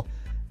cool.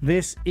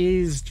 This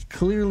is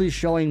clearly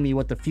showing me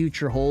what the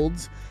future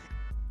holds,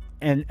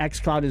 and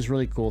xCloud is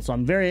really cool. So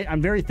I'm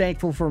very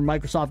thankful for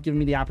Microsoft giving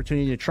me the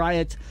opportunity to try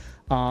it.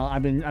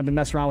 I've been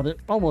messing around with it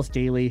almost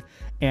daily,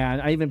 and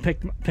I even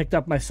picked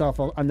up myself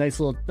a nice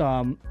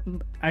little.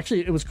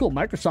 Actually, it was cool.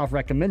 Microsoft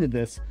recommended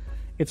this.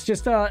 It's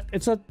just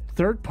it's a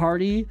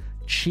third-party,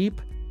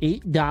 cheap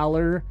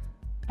 $8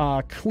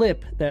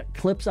 clip that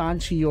clips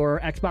onto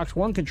your Xbox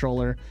One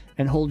controller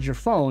and holds your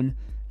phone.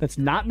 That's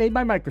not made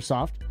by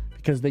Microsoft,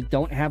 because they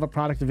don't have a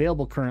product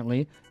available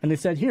currently. And they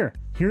said,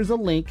 here's a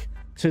link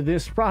to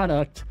this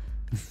product.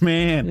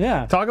 Man,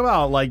 yeah. Talk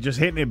about like just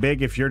hitting it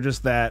big if you're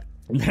just that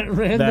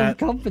random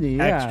company,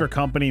 extra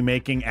company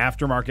making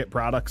aftermarket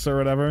products or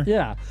whatever.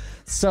 Yeah.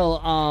 So,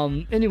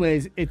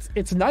 anyways,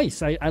 it's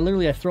nice. I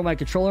literally throw my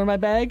controller in my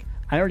bag.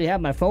 I already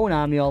have my phone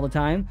on me all the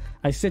time.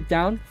 I sit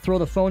down, throw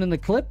the phone in the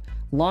clip,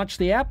 launch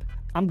the app.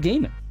 I'm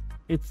gaming.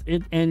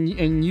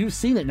 And you've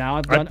seen it now.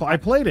 I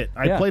played it.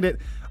 I played it.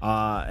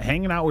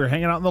 Hanging out. We were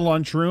hanging out in the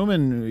lunchroom,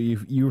 and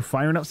you were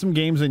firing up some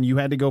games, and you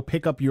had to go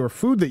pick up your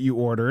food that you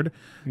ordered.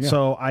 Yeah.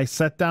 So I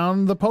set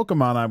down the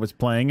Pokemon I was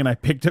playing, and I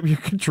picked up your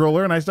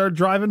controller, and I started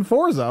driving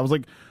Forza. I was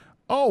like,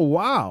 oh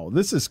wow,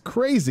 this is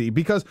crazy.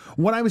 Because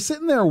when I was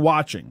sitting there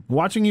watching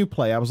you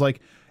play, I was like,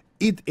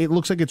 it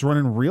looks like it's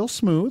running real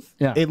smooth.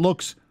 Yeah. It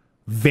looks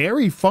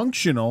very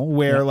functional,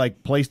 where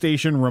like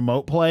PlayStation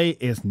Remote Play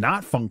is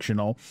not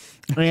functional,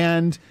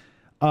 and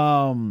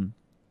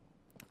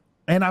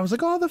I was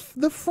like, oh,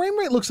 the frame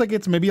rate looks like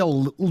it's maybe a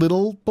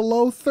little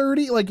below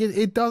 30. Like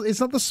it does. It's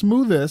not the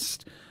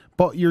smoothest,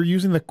 but you're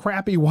using the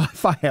crappy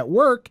Wi-Fi at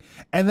work.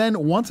 And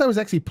then once I was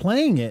actually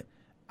playing it,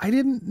 I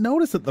didn't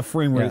notice that the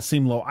frame rate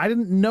seemed low. I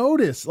didn't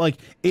notice like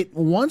it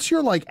once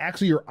you're like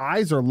actually your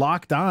eyes are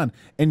locked on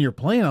and you're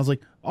playing. I was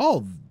like,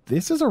 oh,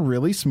 this is a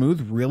really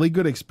smooth, really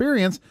good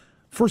experience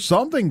for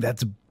something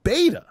that's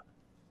beta.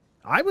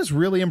 I was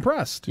really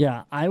impressed.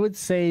 Yeah, I would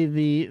say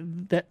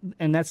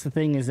and that's the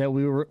thing is that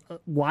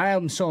why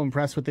I'm so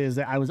impressed with it is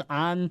that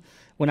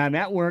when I'm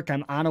at work,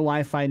 I'm on a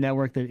Wi-Fi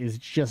network that is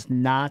just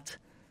not,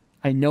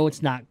 I know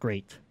it's not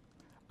great.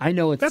 I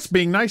know that's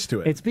being nice to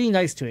it. It's being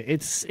nice to it.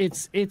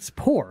 It's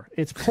poor.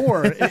 It's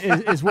poor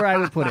is where I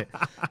would put it.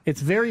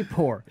 It's very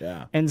poor.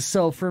 Yeah. And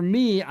so for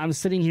me, I'm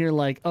sitting here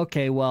like,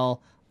 okay,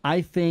 well,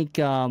 I think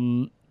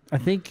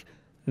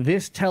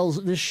this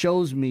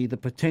shows me the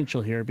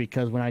potential here,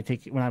 because when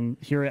I'm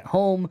here at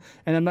home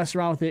and I mess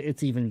around with it,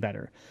 it's even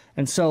better.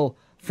 And so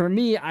for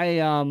me,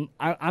 I'm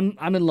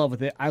in love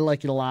with it. I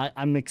like it a lot.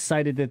 I'm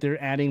excited that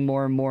they're adding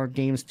more and more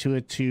games to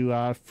it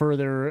to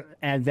further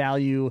add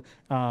value.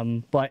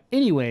 But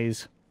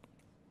anyways,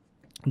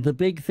 the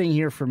big thing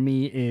here for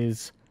me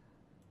is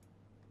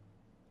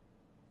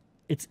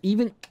it's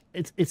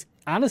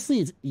honestly,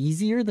 it's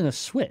easier than a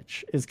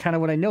Switch is kind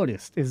of what I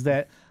noticed, is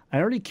that I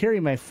already carry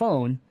my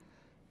phone.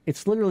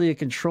 It's literally a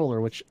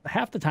controller, which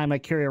half the time I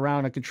carry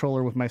around a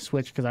controller with my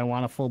Switch because I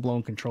want a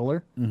full-blown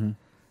controller.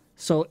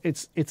 So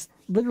it's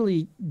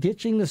literally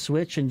ditching the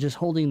Switch and just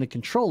holding the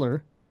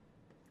controller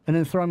and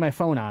then throwing my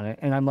phone on it.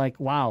 And I'm like,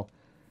 wow,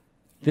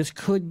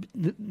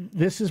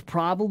 this is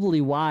probably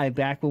why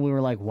back when we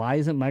were like, why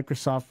isn't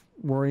Microsoft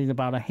worried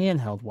about a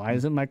handheld? Why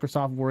isn't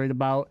Microsoft worried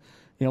about,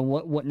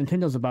 what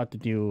Nintendo's about to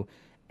do?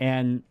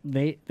 And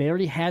they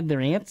already had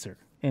their answer,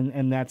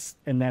 and that's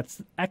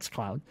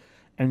xCloud.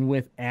 And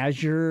with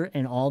Azure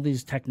and all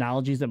these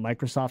technologies that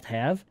Microsoft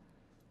have,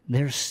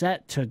 they're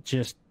set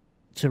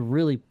to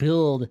really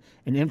build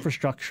an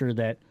infrastructure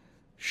that,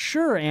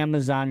 sure,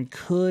 Amazon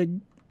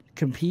could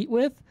compete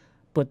with,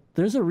 but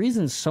there's a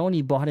reason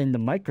Sony bought into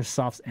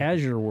Microsoft's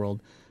Azure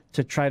world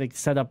to try to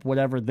set up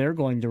whatever they're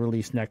going to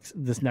release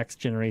this next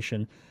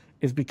generation,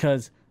 is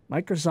because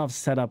Microsoft's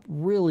set up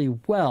really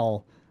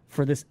well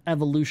for this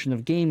evolution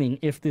of gaming.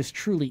 If this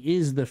truly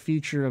is the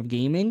future of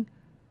gaming,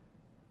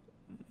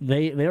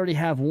 they already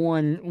have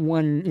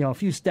a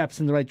few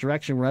steps in the right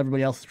direction where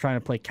everybody else is trying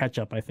to play catch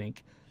up, I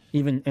think.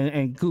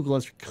 And Google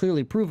has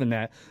clearly proven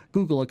that.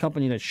 Google, a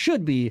company that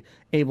should be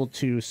able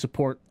to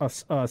support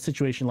a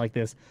situation like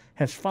this,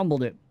 has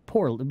fumbled it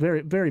poorly,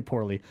 very, very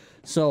poorly.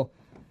 So,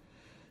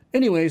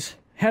 anyways,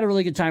 had a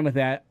really good time with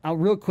that.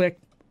 Real quick,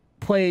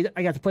 I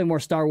got to play more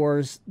Star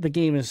Wars. The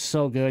game is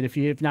so good. If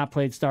you have not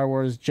played Star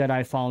Wars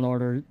Jedi Fallen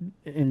Order,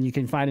 and you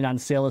can find it on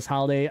sale this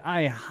holiday,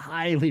 I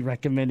highly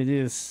recommend it. It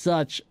is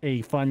such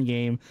a fun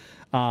game.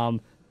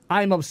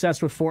 I'm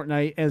obsessed with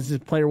Fortnite, as is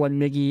Player One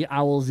Miggy,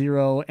 Owl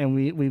Zero, and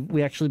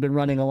we actually been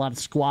running a lot of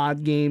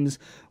squad games.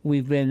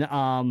 We've been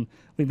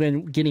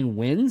getting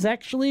wins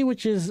actually,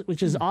 which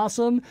is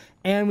awesome,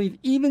 and we've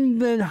even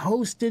been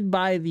hosted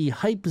by the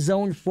Hype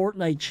Zone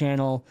Fortnite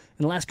channel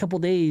in the last couple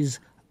days,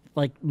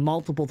 like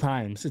multiple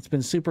times. It's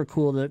been super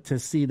cool to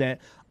see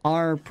that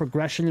our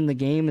progression in the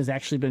game has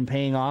actually been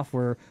paying off,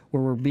 where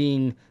we're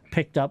being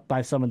picked up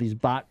by some of these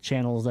bot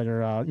channels that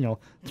are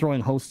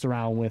throwing hosts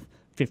around with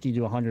 50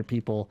 to 100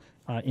 people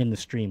in the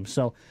stream.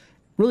 So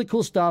really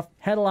cool stuff.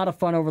 Had a lot of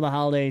fun over the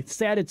holiday.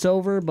 Sad it's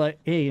over, but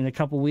hey, in a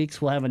couple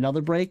weeks we'll have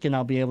another break and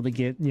I'll be able to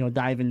get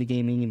dive into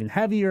gaming even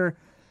heavier.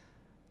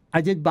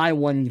 I did buy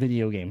one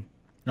video game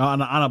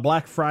on a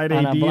Black Friday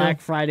deal. On a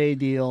Black Friday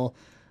deal.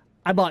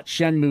 I bought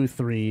Shenmue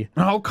 3.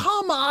 Oh,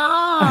 come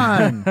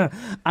on!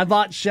 I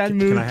bought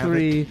Shenmue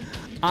 3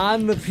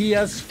 on the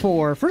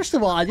PS4. First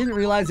of all, I didn't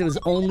realize it was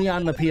only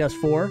on the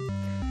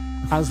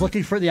PS4. I was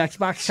looking for the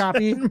Xbox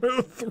copy.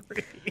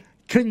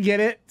 Couldn't get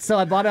it, so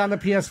I bought it on the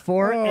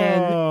PS4,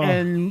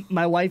 and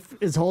my wife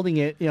is holding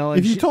it.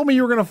 If you told me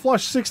you were going to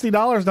flush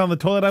 $60 down the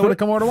toilet, I would have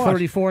come over to watch.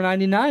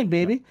 $34.99,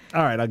 baby.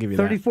 All right, I'll give you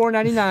that.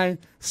 $34.99.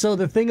 So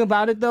the thing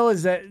about it, though,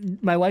 is that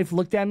my wife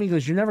looked at me and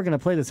goes, "You're never going to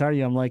play this, are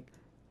you?" I'm like,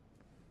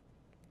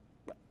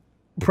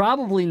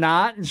 "Probably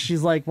not." And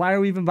she's like, "Why are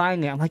we even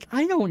buying it?" I'm like,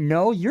 "I don't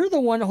know. You're the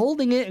one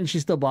holding it." And she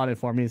still bought it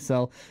for me.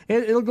 So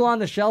it'll go on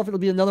the shelf. It'll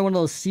be another one of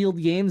those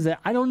sealed games that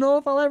I don't know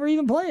if I'll ever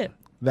even play it.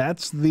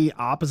 That's the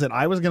opposite.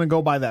 I was going to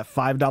go buy that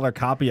 $5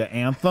 copy of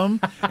Anthem.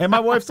 And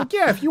my wife's like,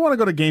 "Yeah, if you want to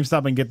go to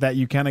GameStop and get that,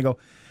 you can." I go,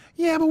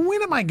 "Yeah, but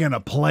when am I going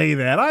to play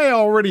that? I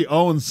already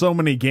own so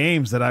many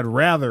games that I'd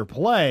rather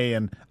play."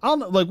 And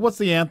what's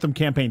the Anthem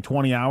campaign?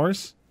 20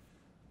 hours?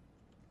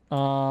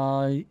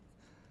 20,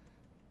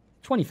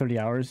 30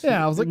 hours.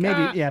 Yeah, I was like,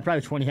 maybe,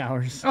 probably 20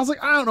 hours. I was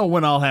like, I don't know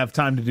when I'll have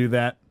time to do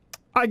that.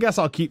 I guess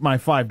I'll keep my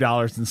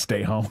 $5 and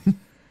stay home.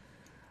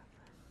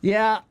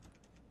 Yeah,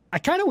 I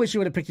kind of wish you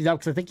would have picked it up,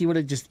 because I think you would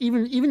have just,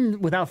 even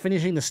without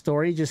finishing the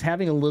story, just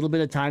having a little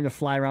bit of time to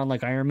fly around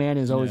like Iron Man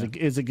is always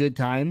is a good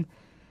time.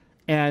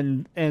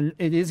 And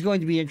it is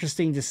going to be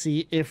interesting to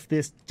see if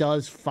this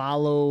does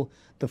follow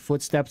the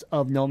footsteps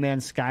of No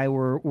Man's Sky,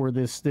 where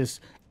this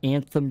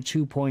Anthem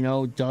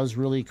 2.0 does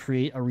really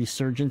create a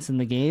resurgence in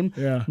the game.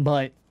 Yeah.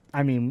 But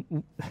I mean,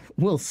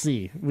 we'll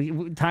see.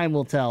 Time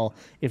will tell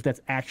if that's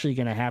actually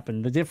going to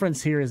happen. The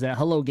difference here is that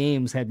Hello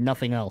Games had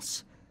nothing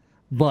else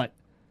but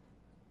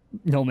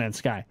No Man's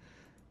Sky.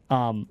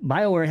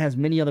 BioWare has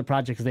many other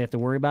projects they have to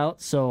worry about.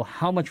 So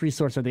how much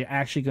resource are they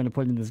actually going to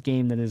put in this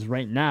game that is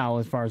right now,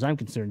 as far as I'm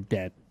concerned,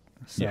 dead?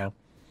 So, yeah.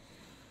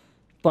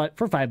 But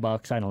for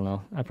 $5, I don't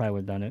know. I probably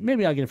would have done it.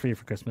 Maybe I'll get it for you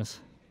for Christmas.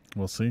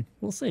 We'll see.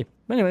 We'll see.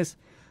 But anyways,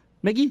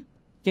 Mickey,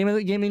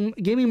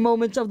 gaming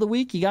moment of the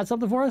week. You got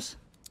something for us?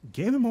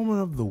 Gaming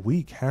moment of the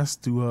week has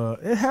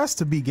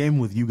to be gaming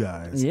with you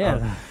guys.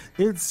 Yeah.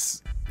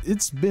 It's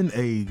been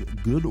a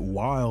good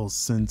while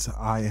since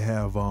I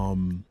have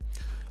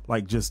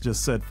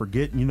just said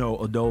forget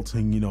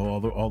adulting,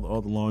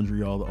 all the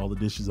laundry, all the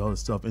dishes, all the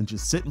stuff, and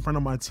just sit in front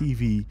of my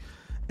TV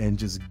and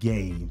just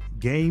game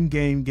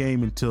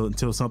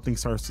until something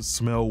starts to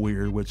smell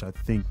weird, which I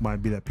think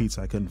might be that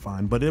pizza I couldn't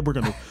find. But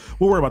we'll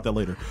worry about that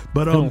later.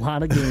 But a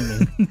lot of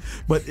gaming.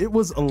 But it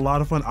was a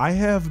lot of fun. I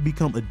have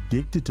become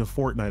addicted to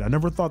Fortnite. I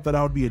never thought that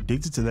I would be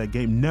addicted to that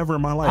game. Never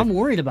in my life. I'm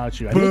worried about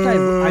you. I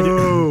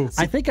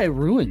think I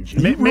ruined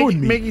you. You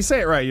ruined me. Mickey, say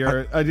it right.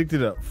 You're addicted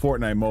to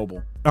Fortnite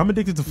Mobile. I'm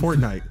addicted to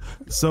Fortnite.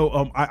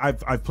 So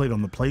I've played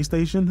on the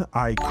PlayStation.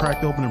 I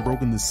cracked open and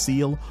broken the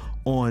seal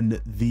on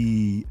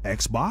the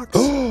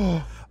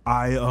Xbox.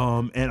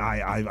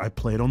 I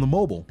play it on the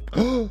mobile,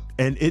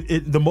 and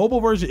the mobile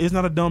version is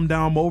not a dumbed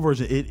down mobile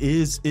version. It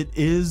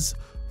is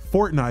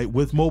Fortnite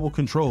with mobile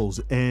controls,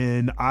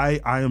 and I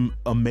am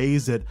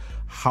amazed at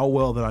how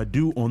well that I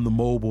do on the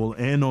mobile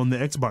and on the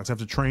Xbox.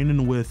 After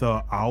training with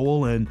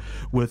Owl and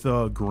with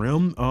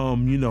Grim,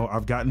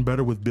 I've gotten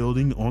better with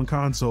building on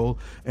console,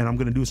 and I'm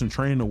gonna do some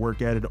training to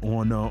work at it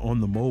on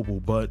the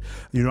mobile. But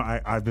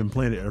I've been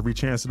playing it every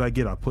chance that I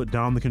get. I put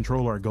down the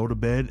controller, I go to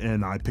bed,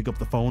 and I pick up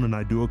the phone and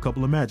I do a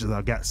couple of matches.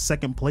 I got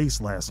second place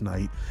last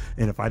night,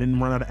 and if I didn't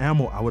run out of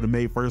ammo, I would have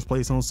made first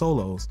place on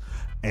solos.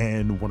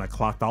 And when I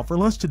clocked out for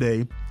lunch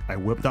today, I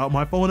whipped out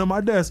my phone at my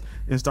desk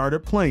and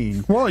started playing.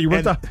 Whoa, you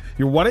whipped out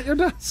your what at your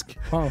desk?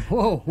 Oh,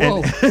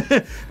 whoa.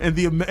 And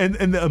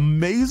the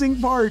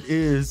amazing part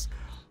is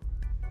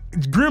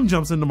Grim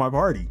jumps into my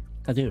party.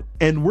 I do.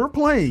 And we're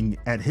playing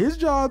at his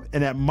job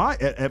and at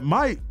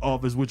my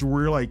office, which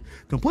we're like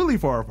completely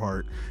far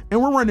apart,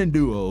 and we're running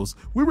duos.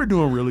 We were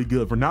doing really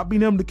good for not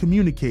being able to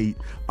communicate.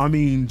 I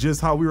mean,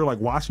 just how we were like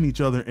watching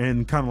each other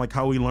and kind of like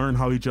how we learn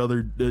how each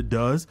other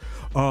does.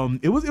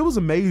 It was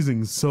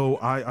amazing. So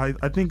I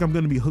think I'm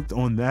gonna be hooked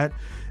on that.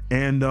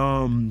 And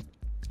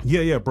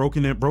broke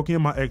in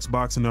my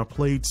Xbox, and I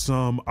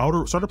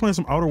started playing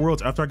some Outer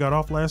Worlds after I got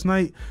off last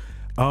night.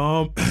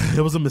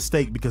 It was a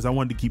mistake because I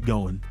wanted to keep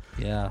going.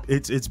 Yeah,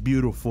 it's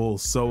beautiful.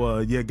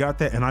 So got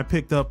that, and I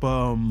picked up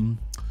Yakuza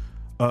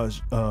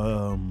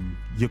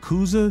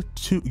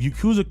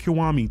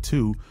Kiwami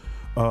 2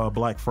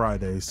 Black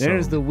Friday. So.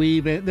 There's the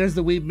weeb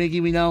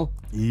Miggy we know.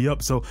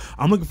 Yep. So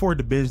I'm looking forward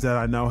to binge that.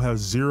 I now have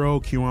 0,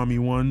 Kiwami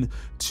 1,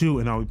 2,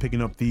 and I'll be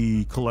picking up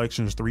the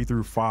collections 3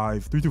 through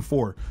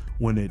 4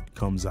 when it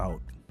comes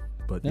out.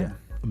 But yeah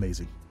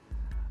amazing.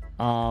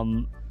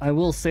 I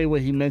will say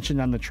what he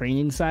mentioned on the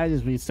training side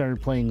is we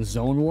started playing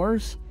Zone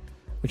Wars,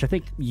 which I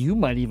think you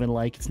might even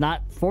like. It's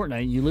not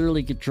Fortnite. You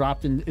literally get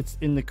dropped in. It's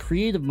in the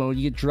creative mode.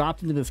 You get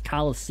dropped into this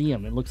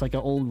Coliseum. It looks like an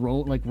old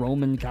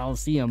Roman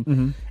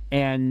Coliseum,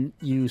 and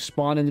you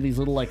spawn into these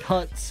little like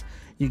huts.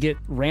 You get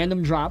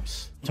random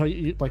drops, so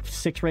like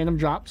 6 random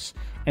drops,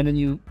 and then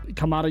you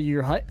come out of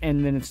your hut,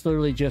 and then it's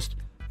literally just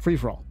free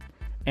for all.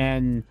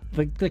 And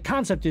the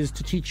concept is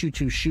to teach you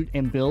to shoot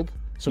and build.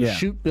 So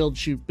shoot, build,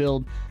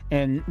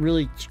 and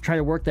really try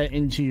to work that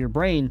into your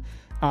brain,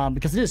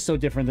 because it is so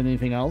different than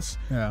anything else.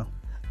 Yeah,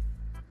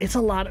 it's a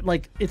lot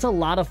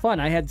of fun.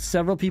 I had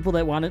several people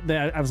that wanted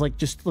that. I was like,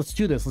 just let's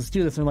do this. And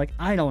they're like,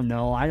 I don't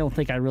know. I don't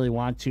think I really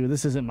want to.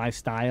 This isn't my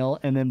style.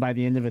 And then by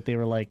the end of it, they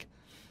were like,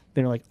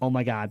 oh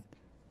my God,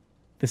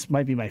 this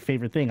might be my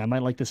favorite thing. I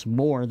might like this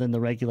more than the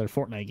regular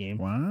Fortnite game.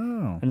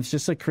 Wow. And it's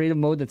just a creative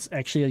mode that's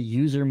actually a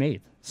user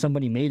made.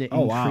 Somebody made it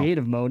in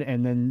creative mode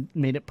and then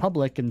made it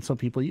public, and so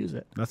people use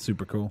it. That's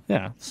super cool.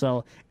 Yeah.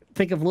 So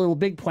think of Little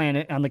Big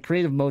Planet on the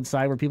creative mode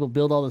side, where people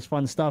build all this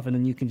fun stuff, and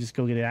then you can just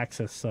go get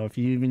access. So if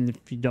you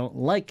don't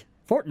like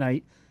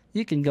Fortnite,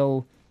 you can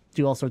go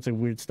do all sorts of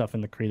weird stuff in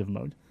the creative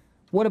mode.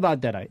 What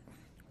about Deadite?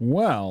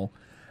 Well,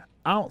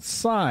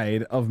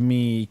 outside of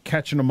me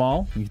catching them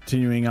all,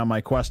 continuing on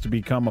my quest to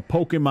become a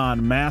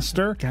Pokemon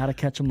master, gotta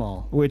catch them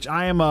all. Which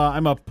I'm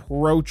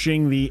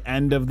approaching the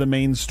end of the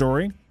main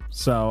story.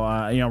 So,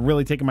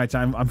 really taking my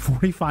time. I'm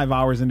 45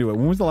 hours into it.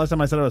 When was the last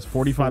time I said I was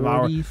 45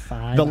 hours?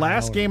 The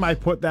last game I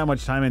put that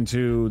much time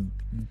into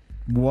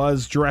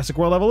was Jurassic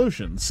World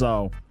Evolution.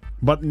 So,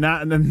 but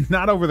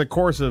not over the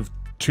course of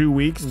 2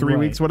 weeks, 3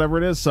 weeks, whatever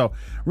it is. So,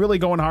 really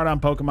going hard on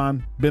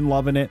Pokemon. Been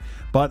loving it.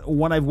 But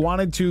when I've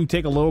wanted to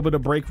take a little bit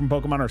of break from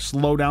Pokemon or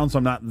slow down so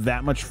I'm not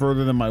that much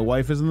further than my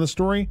wife is in the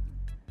story,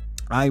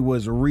 I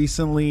was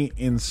recently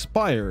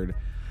inspired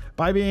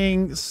by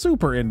being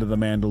super into The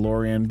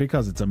Mandalorian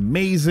because it's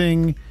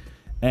amazing.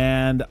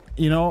 And,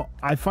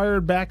 I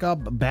fired back up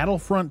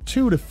Battlefront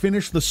 2 to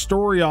finish the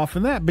story off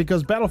in that,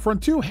 because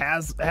Battlefront 2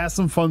 has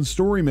some fun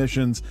story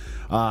missions.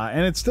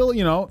 And it's still,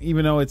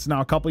 even though it's now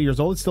a couple years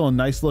old, it's still a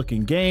nice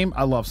looking game.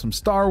 I love some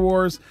Star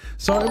Wars.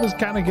 So it was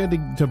kind of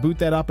good to boot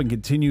that up and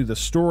continue the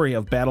story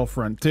of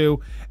Battlefront 2.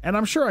 And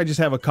I'm sure I just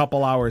have a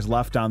couple hours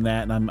left on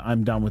that, and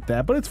I'm done with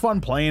that. But it's fun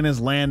playing as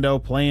Lando,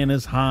 playing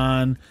as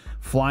Han,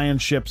 flying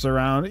ships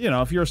around.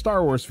 If you're a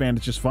Star Wars fan,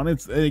 it's just fun.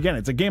 It's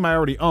a game I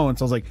already own,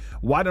 so I was like,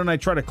 why don't I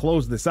try to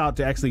close this out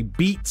to actually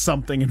beat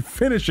something and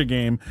finish a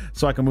game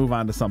so I can move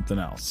on to something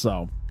else.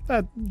 So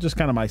that just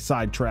kind of my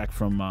sidetrack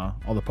from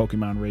all the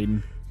Pokemon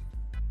raiding.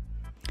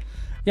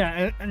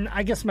 Yeah, and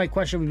I guess my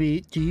question would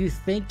be, do you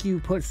think you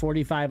put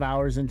 45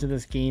 hours into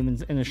this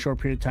game in a short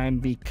period of time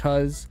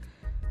because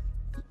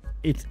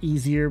it's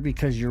easier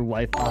because your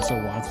wife also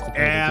wants to play the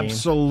game?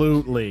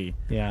 Absolutely.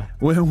 Yeah.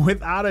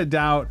 Without a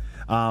doubt,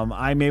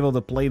 I'm able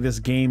to play this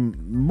game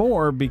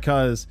more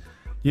because,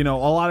 a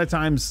lot of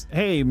times,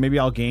 hey, maybe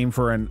I'll game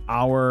for an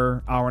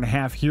hour and a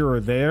half here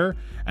or there,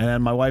 and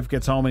then my wife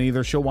gets home and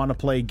either she'll want to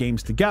play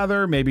games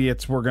together, maybe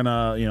it's we're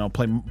gonna,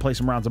 play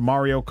some rounds of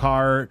Mario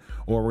Kart,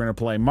 or we're gonna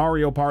play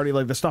Mario Party,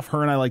 like the stuff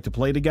her and I like to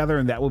play together,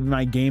 and that will be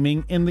my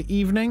gaming in the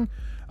evening.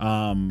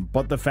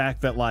 But the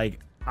fact that, like,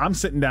 I'm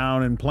sitting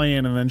down and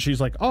playing, and then she's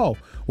like, oh,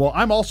 well,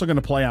 I'm also going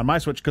to play on my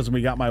Switch because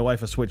we got my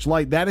wife a Switch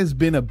Lite. That has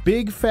been a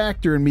big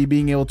factor in me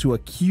being able to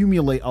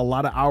accumulate a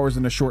lot of hours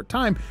in a short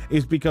time,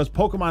 is because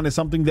Pokemon is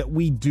something that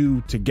we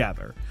do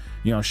together.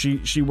 You know,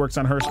 she works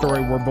on her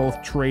story. We're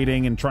both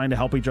trading and trying to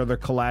help each other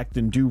collect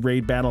and do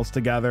raid battles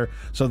together.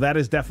 So that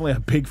is definitely a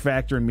big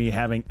factor in me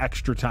having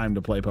extra time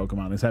to play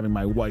Pokemon, is having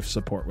my wife's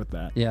support with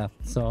that. Yeah,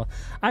 so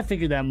I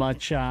figured that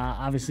much.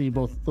 Obviously,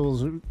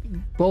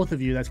 both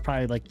of you, that's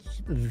probably like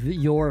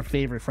your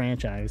favorite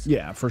franchise.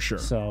 Yeah, for sure.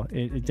 So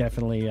it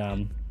definitely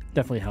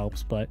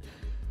helps. But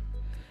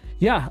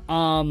yeah,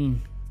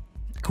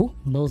 cool.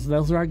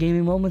 Those are our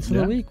gaming moments of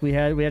the week. We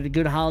had a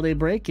good holiday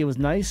break. It was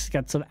nice.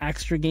 Got some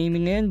extra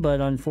gaming in, but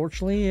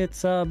unfortunately,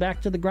 it's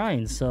back to the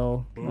grind.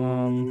 So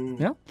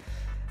yeah.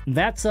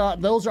 That's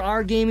those are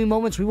our gaming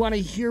moments. We want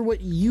to hear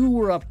what you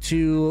were up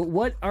to.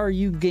 What are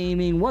you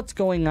gaming? What's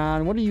going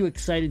on? What are you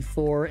excited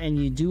for? And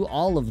you do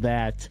all of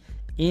that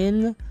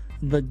in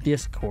the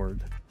Discord.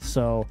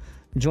 So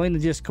join the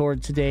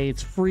Discord today.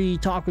 It's free.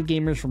 Talk with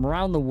gamers from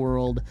around the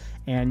world,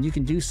 and you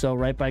can do so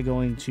right by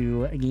going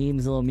to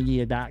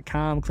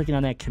GameZillaMedia.com, clicking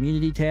on that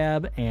community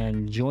tab,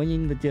 and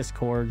joining the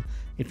Discord.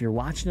 If you're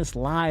watching us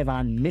live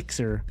on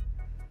Mixer,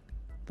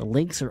 the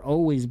links are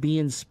always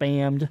being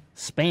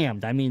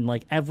spammed. I mean,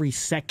 like every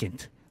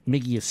second,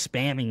 Miggy is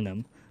spamming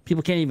them.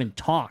 People can't even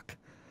talk.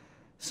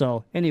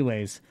 So,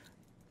 anyways,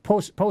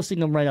 posting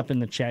them right up in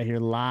the chat here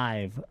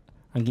live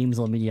on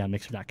GameZilla Media on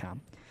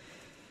Mixer.com.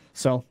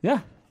 So,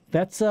 yeah.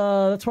 That's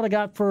what I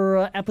got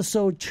for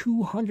episode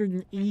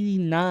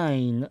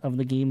 289 of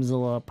the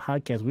GameZilla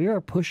podcast. We are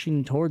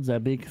pushing towards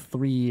that big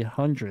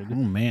 300. Oh,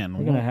 man.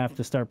 We're going to have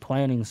to start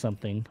planning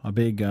something. A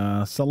big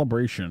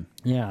celebration.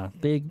 Yeah,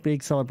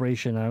 big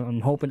celebration.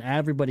 I'm hoping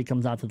everybody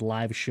comes out to the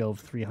live show of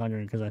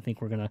 300, because I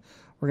think we're gonna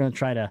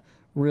try to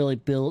really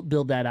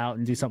build that out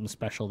and do something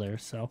special there.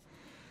 So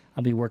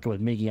I'll be working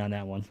with Miggy on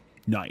that one.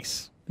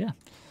 Nice. Yeah.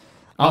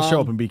 I'll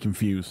show up and be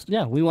confused.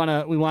 Yeah, we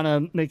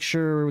wanna make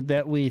sure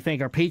that we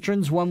thank our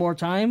patrons one more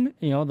time.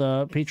 You know,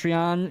 the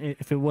Patreon.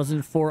 If it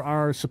wasn't for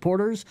our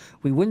supporters,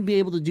 we wouldn't be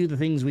able to do the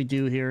things we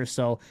do here.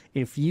 So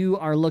if you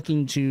are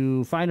looking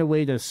to find a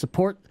way to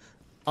support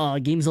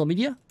GameZilla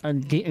Media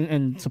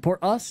and support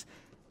us,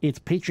 it's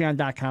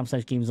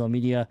patreon.com/GameZilla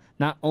Media.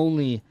 Not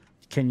only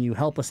can you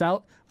help us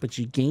out, but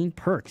you gain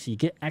perks. You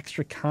get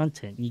extra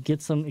content. You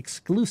get some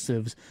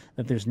exclusives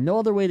that there's no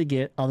other way to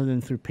get other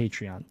than through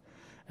Patreon.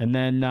 And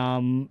then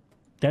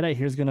Deadite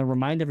here is going to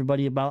remind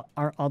everybody about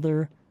our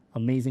other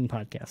amazing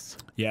podcasts.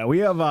 Yeah, we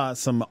have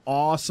some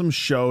awesome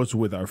shows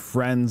with our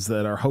friends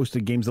that are hosted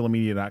at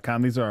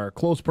GameZillaMedia.com. These are our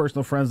close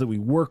personal friends that we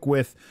work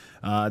with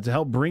to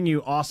help bring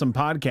you awesome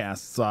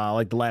podcasts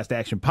like the Last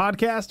Action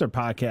Podcast, our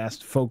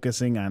podcast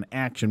focusing on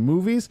action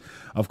movies.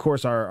 Of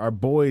course, our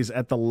boys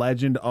at the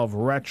Legend of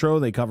Retro.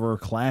 They cover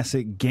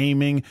classic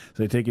gaming,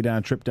 so they take you down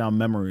a trip down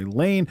memory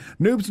lane.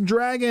 Noobs and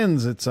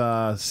Dragons, it's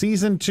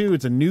season 2.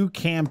 It's a new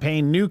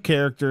campaign, new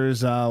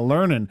characters,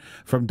 learning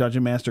from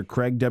Dungeon Master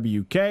Craig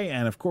WK,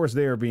 and of course,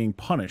 they are being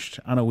punished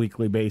on a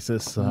weekly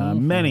basis.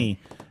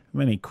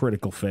 Many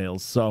critical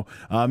fails. So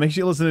make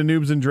sure you listen to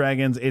Noobs and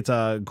Dragons. It's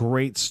a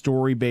great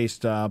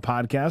story-based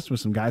podcast with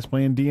some guys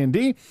playing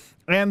D&D.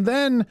 And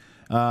then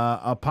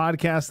a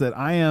podcast that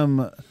I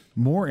am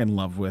more in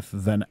love with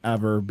than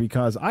ever,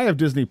 because I have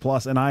Disney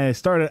Plus and I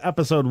started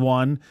episode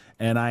 1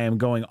 and I am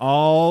going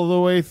all the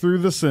way through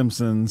The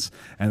Simpsons,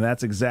 and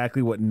that's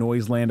exactly what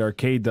Noiseland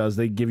Arcade does.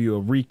 They give you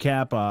a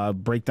recap,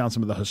 break down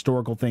some of the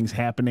historical things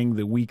happening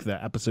the week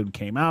the episode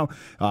came out,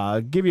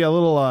 give you a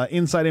little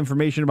inside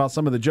information about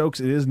some of the jokes.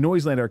 It is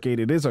Noiseland Arcade.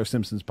 It is our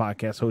Simpsons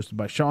podcast hosted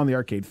by Sean the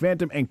Arcade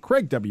Phantom and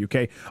Craig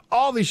WK.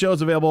 All these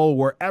shows available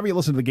wherever you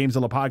listen to the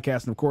GameZilla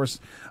podcast, and of course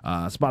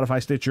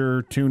Spotify,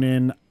 Stitcher,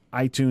 TuneIn,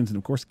 iTunes, and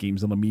of course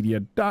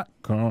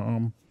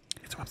GameZillaMedia.com.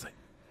 It's a website.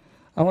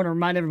 I want to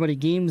remind everybody,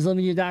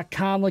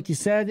 GameZillaMedia.com, like you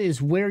said,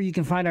 is where you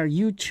can find our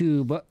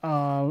YouTube,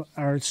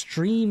 our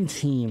stream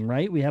team,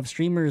 right? We have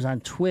streamers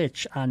on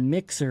Twitch, on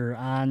Mixer,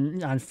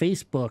 on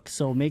Facebook.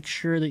 So make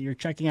sure that you're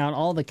checking out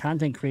all the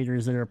content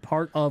creators that are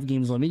part of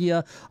GameZilla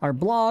Media, our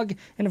blog,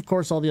 and of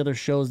course all the other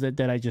shows that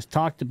I just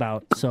talked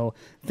about. So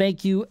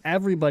thank you,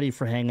 everybody,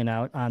 for hanging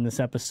out on this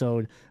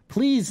episode.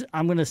 Please,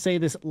 I'm going to say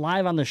this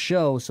live on the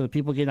show so that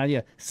people get an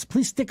idea.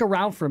 Please stick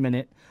around for a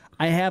minute.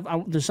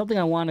 There's something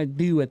I want to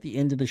do at the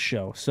end of the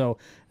show. So,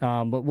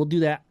 but we'll do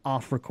that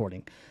off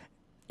recording.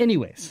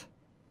 Anyways,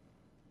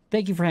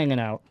 thank you for hanging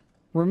out.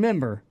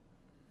 Remember,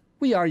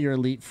 we are your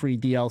elite free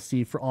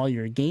DLC for all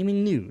your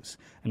gaming news.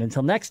 And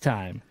until next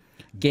time,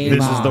 game on.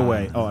 This is the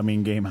way. Oh, I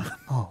mean, game on.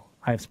 Oh,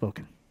 I have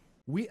spoken.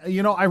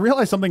 I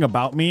realized something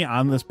about me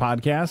on this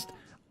podcast.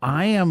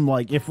 I am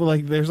if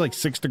there's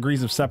 6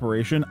 degrees of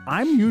separation,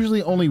 I'm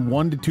usually only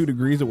 1 to 2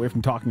 degrees away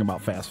from talking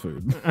about fast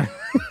food.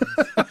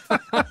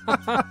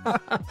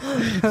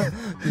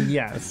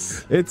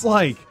 Yes. It's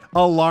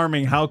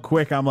alarming how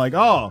quick I'm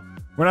oh,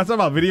 we're not talking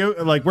about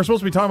video, we're supposed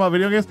to be talking about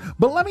video games,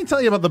 but let me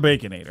tell you about the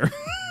Baconator.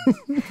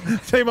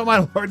 Tell you about my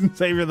Lord and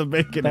Savior, the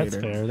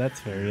Baconator. That's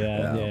fair.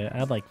 Yeah.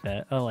 I like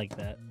that.